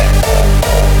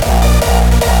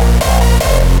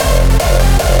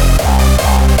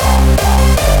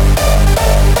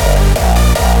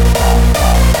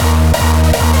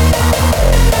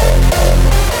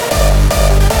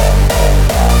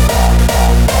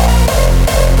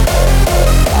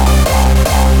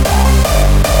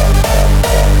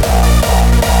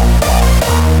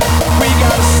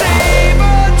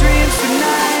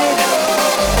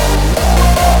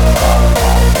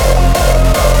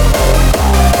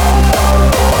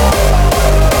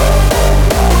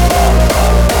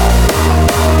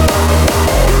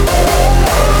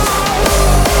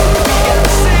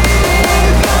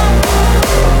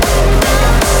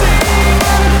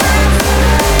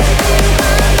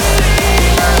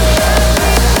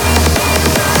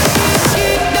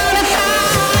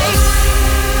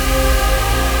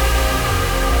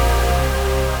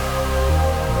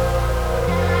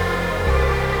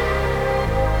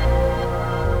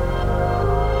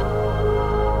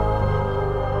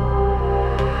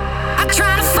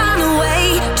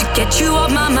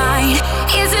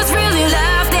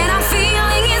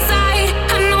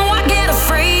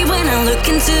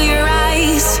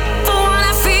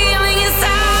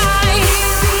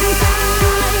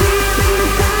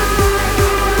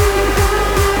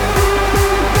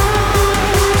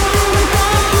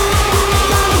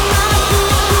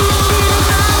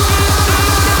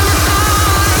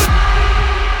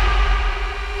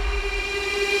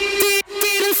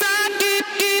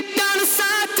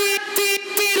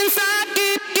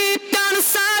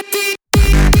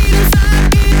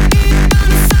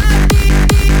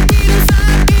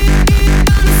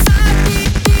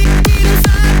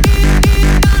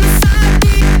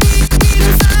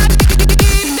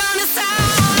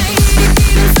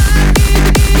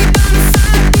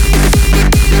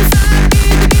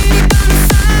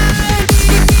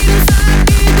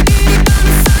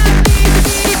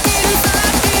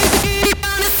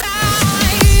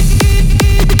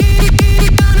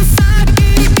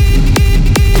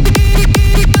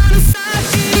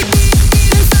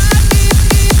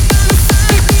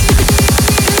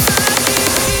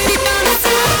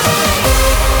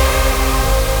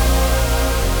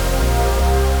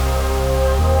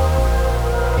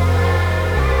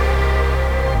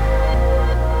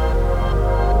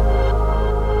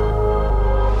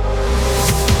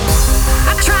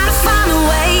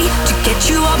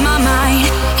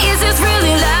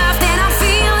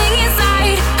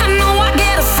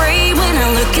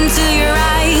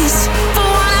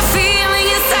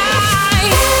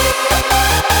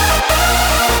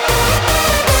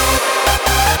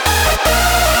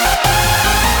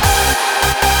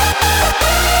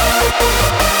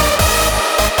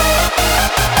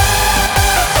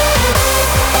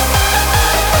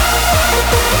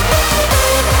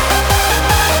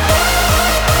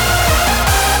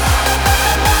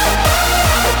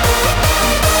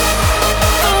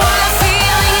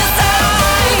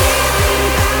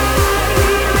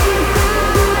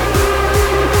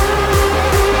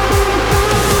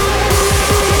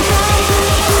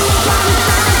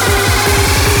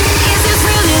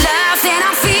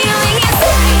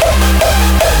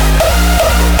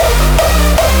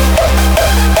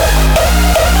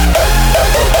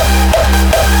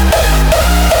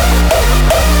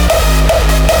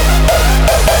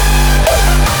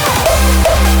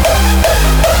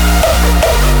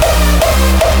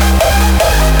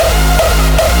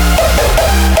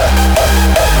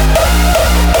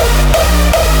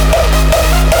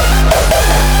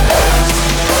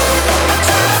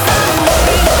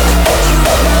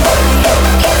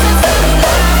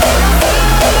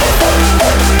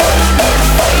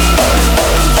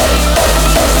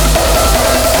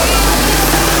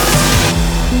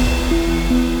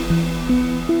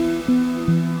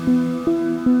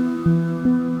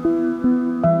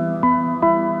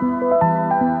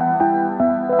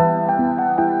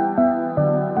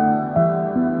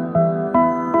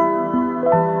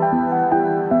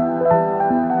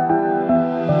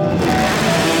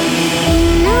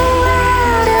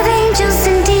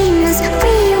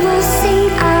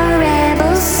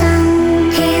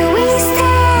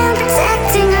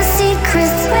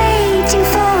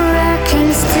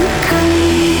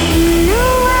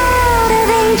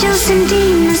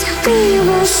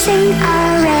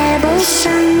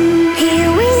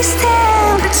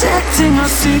 protecting our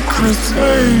secrets,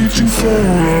 waiting for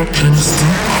our kings to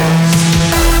come.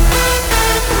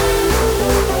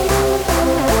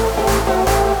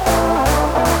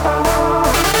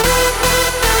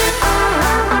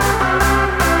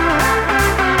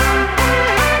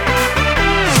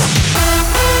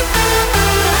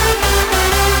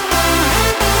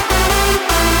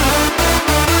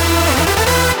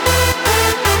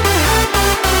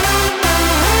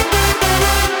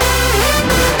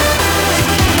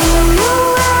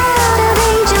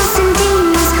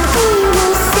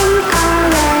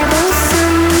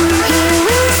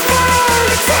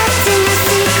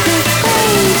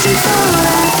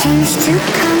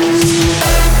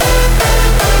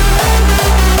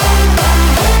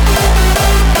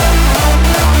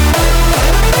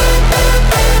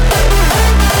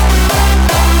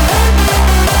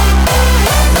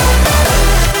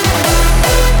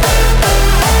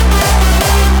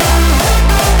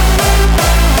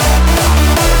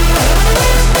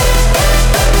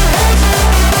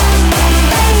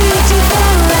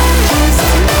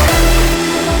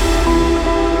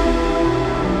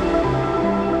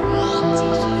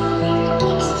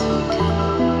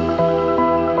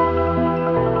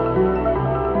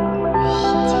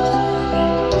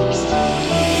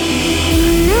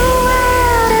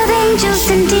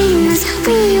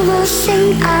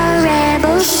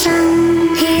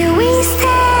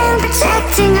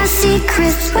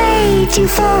 Waiting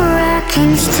for our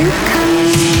kings to come.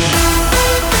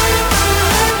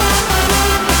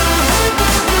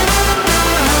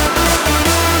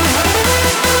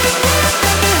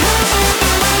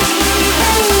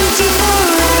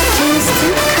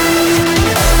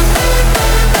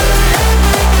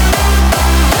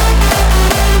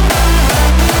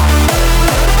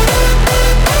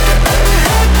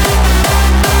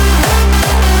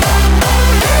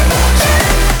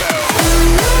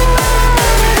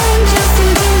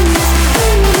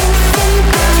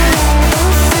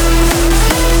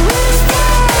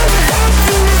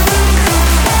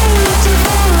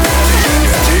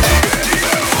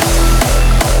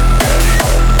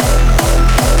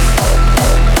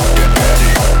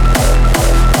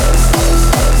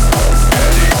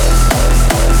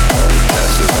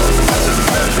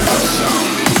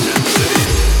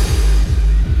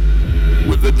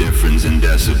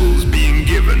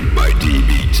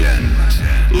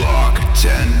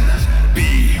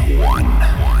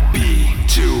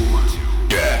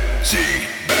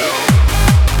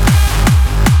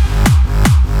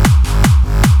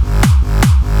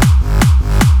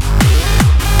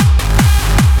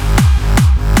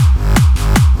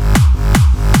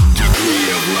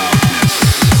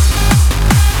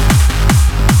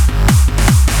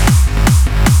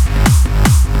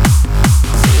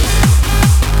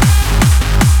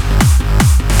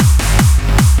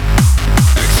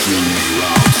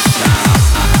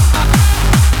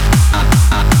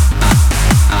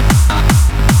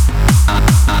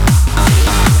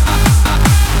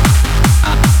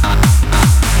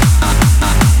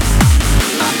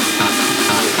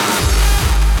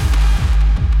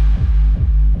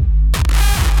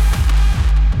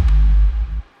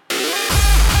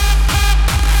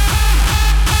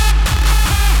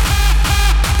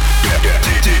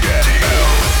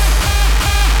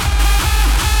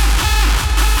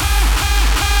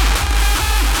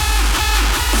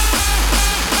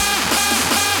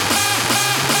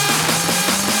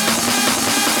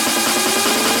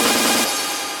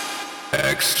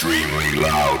 Extremely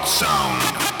loud sound.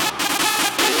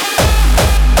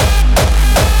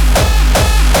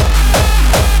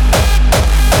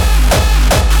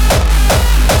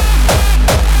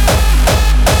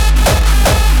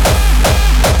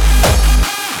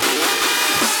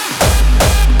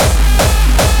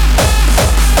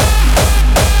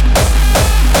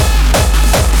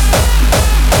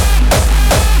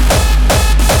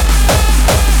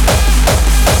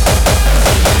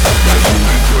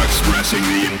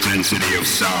 Intensity of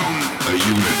sound, a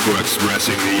unit for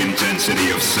expressing the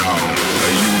intensity of sound,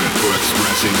 a unit for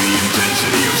expressing the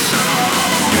intensity of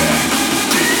sound.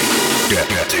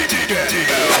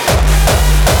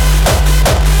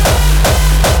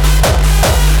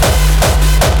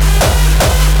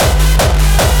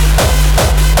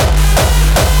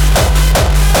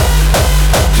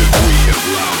 Degree of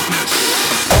loudness.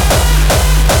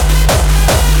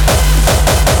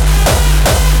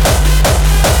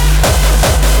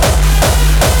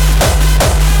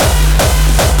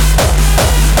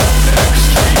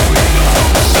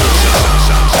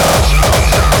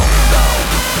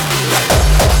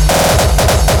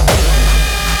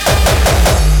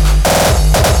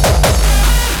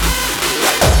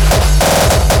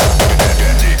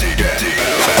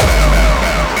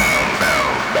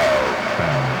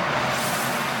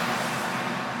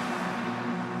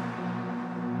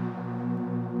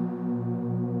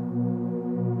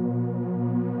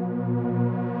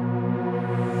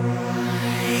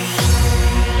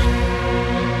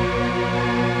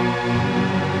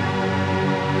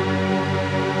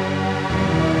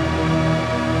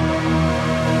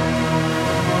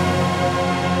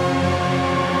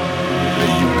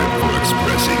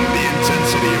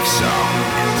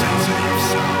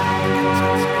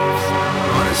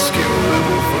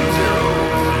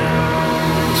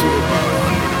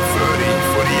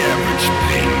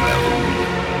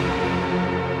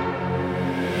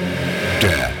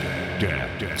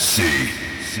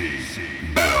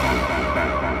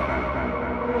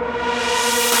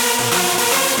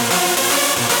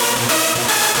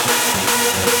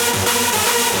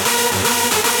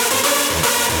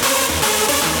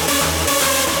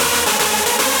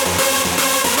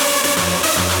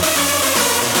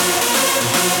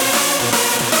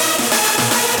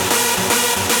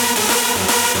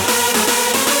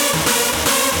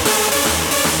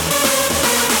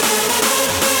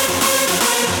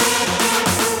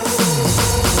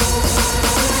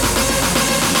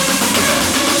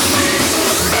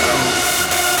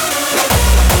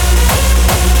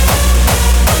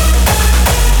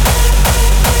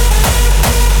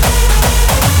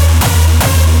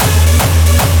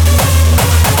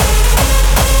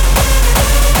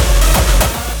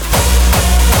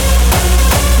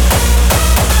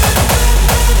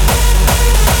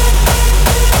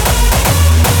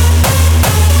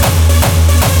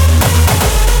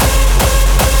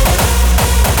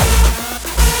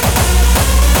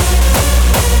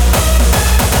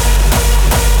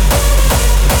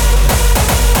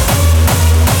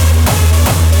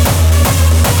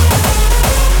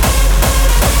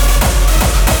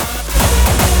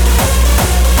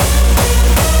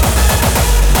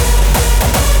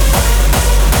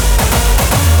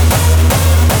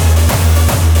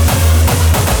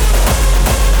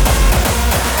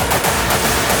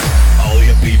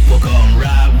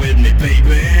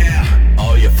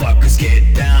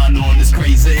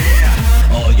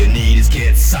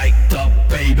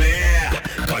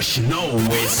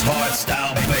 It's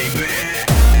hardstyle, baby.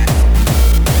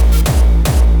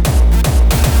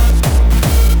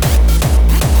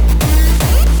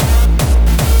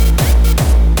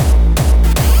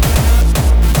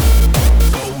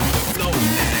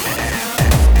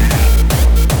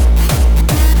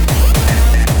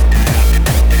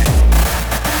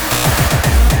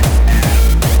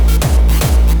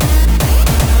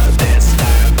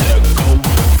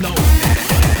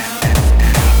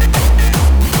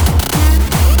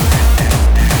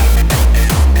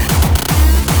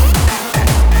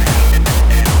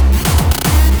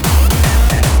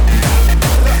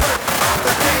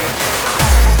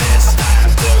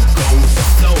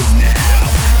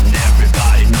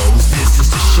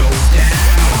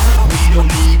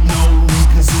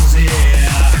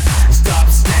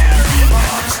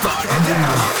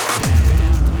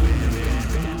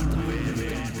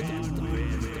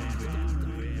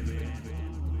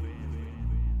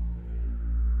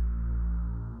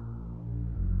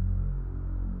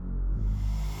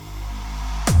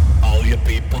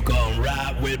 People gon'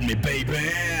 ride with me,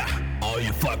 baby. All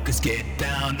you fuckers get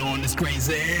down on this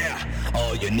crazy.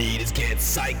 All you need is get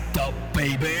psyched up,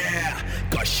 baby.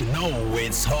 Cause you know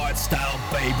it's hardstyle,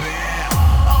 baby.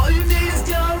 All you need is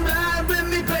come ride with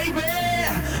me, baby.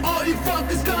 All you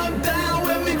fuckers come down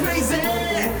with me, crazy.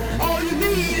 All you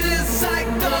need is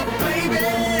psyched up,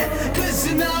 baby. Cause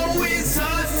you know it's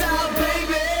hardstyle,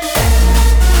 baby.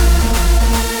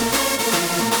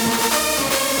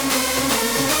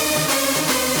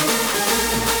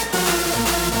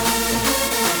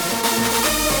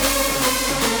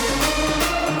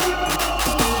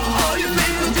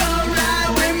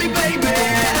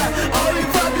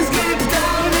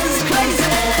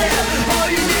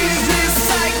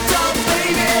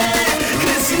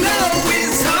 You know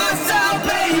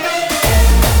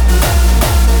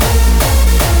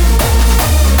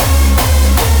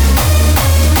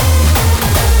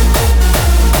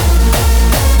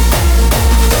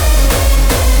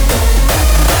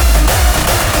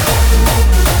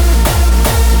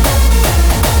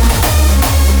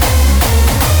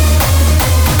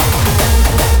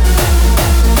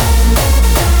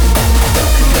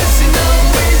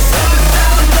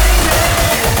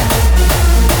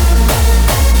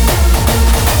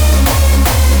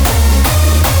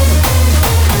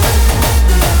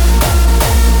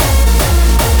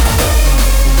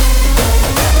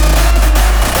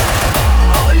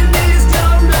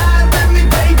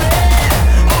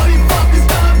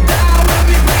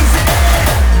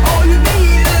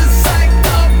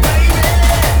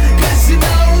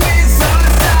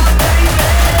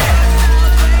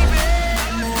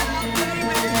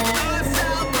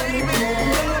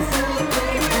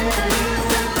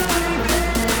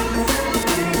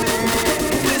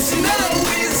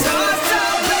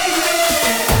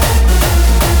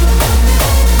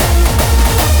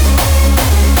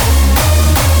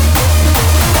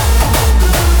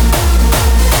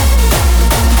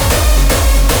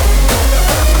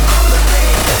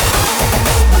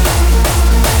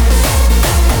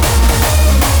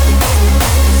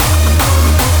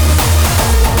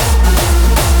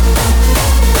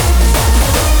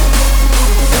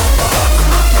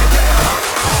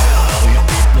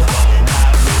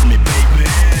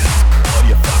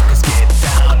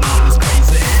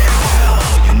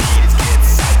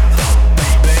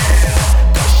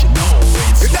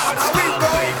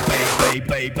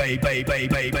Go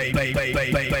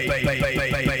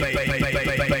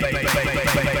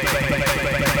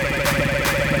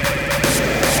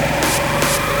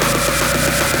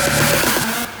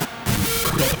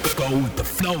with the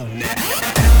flow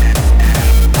now.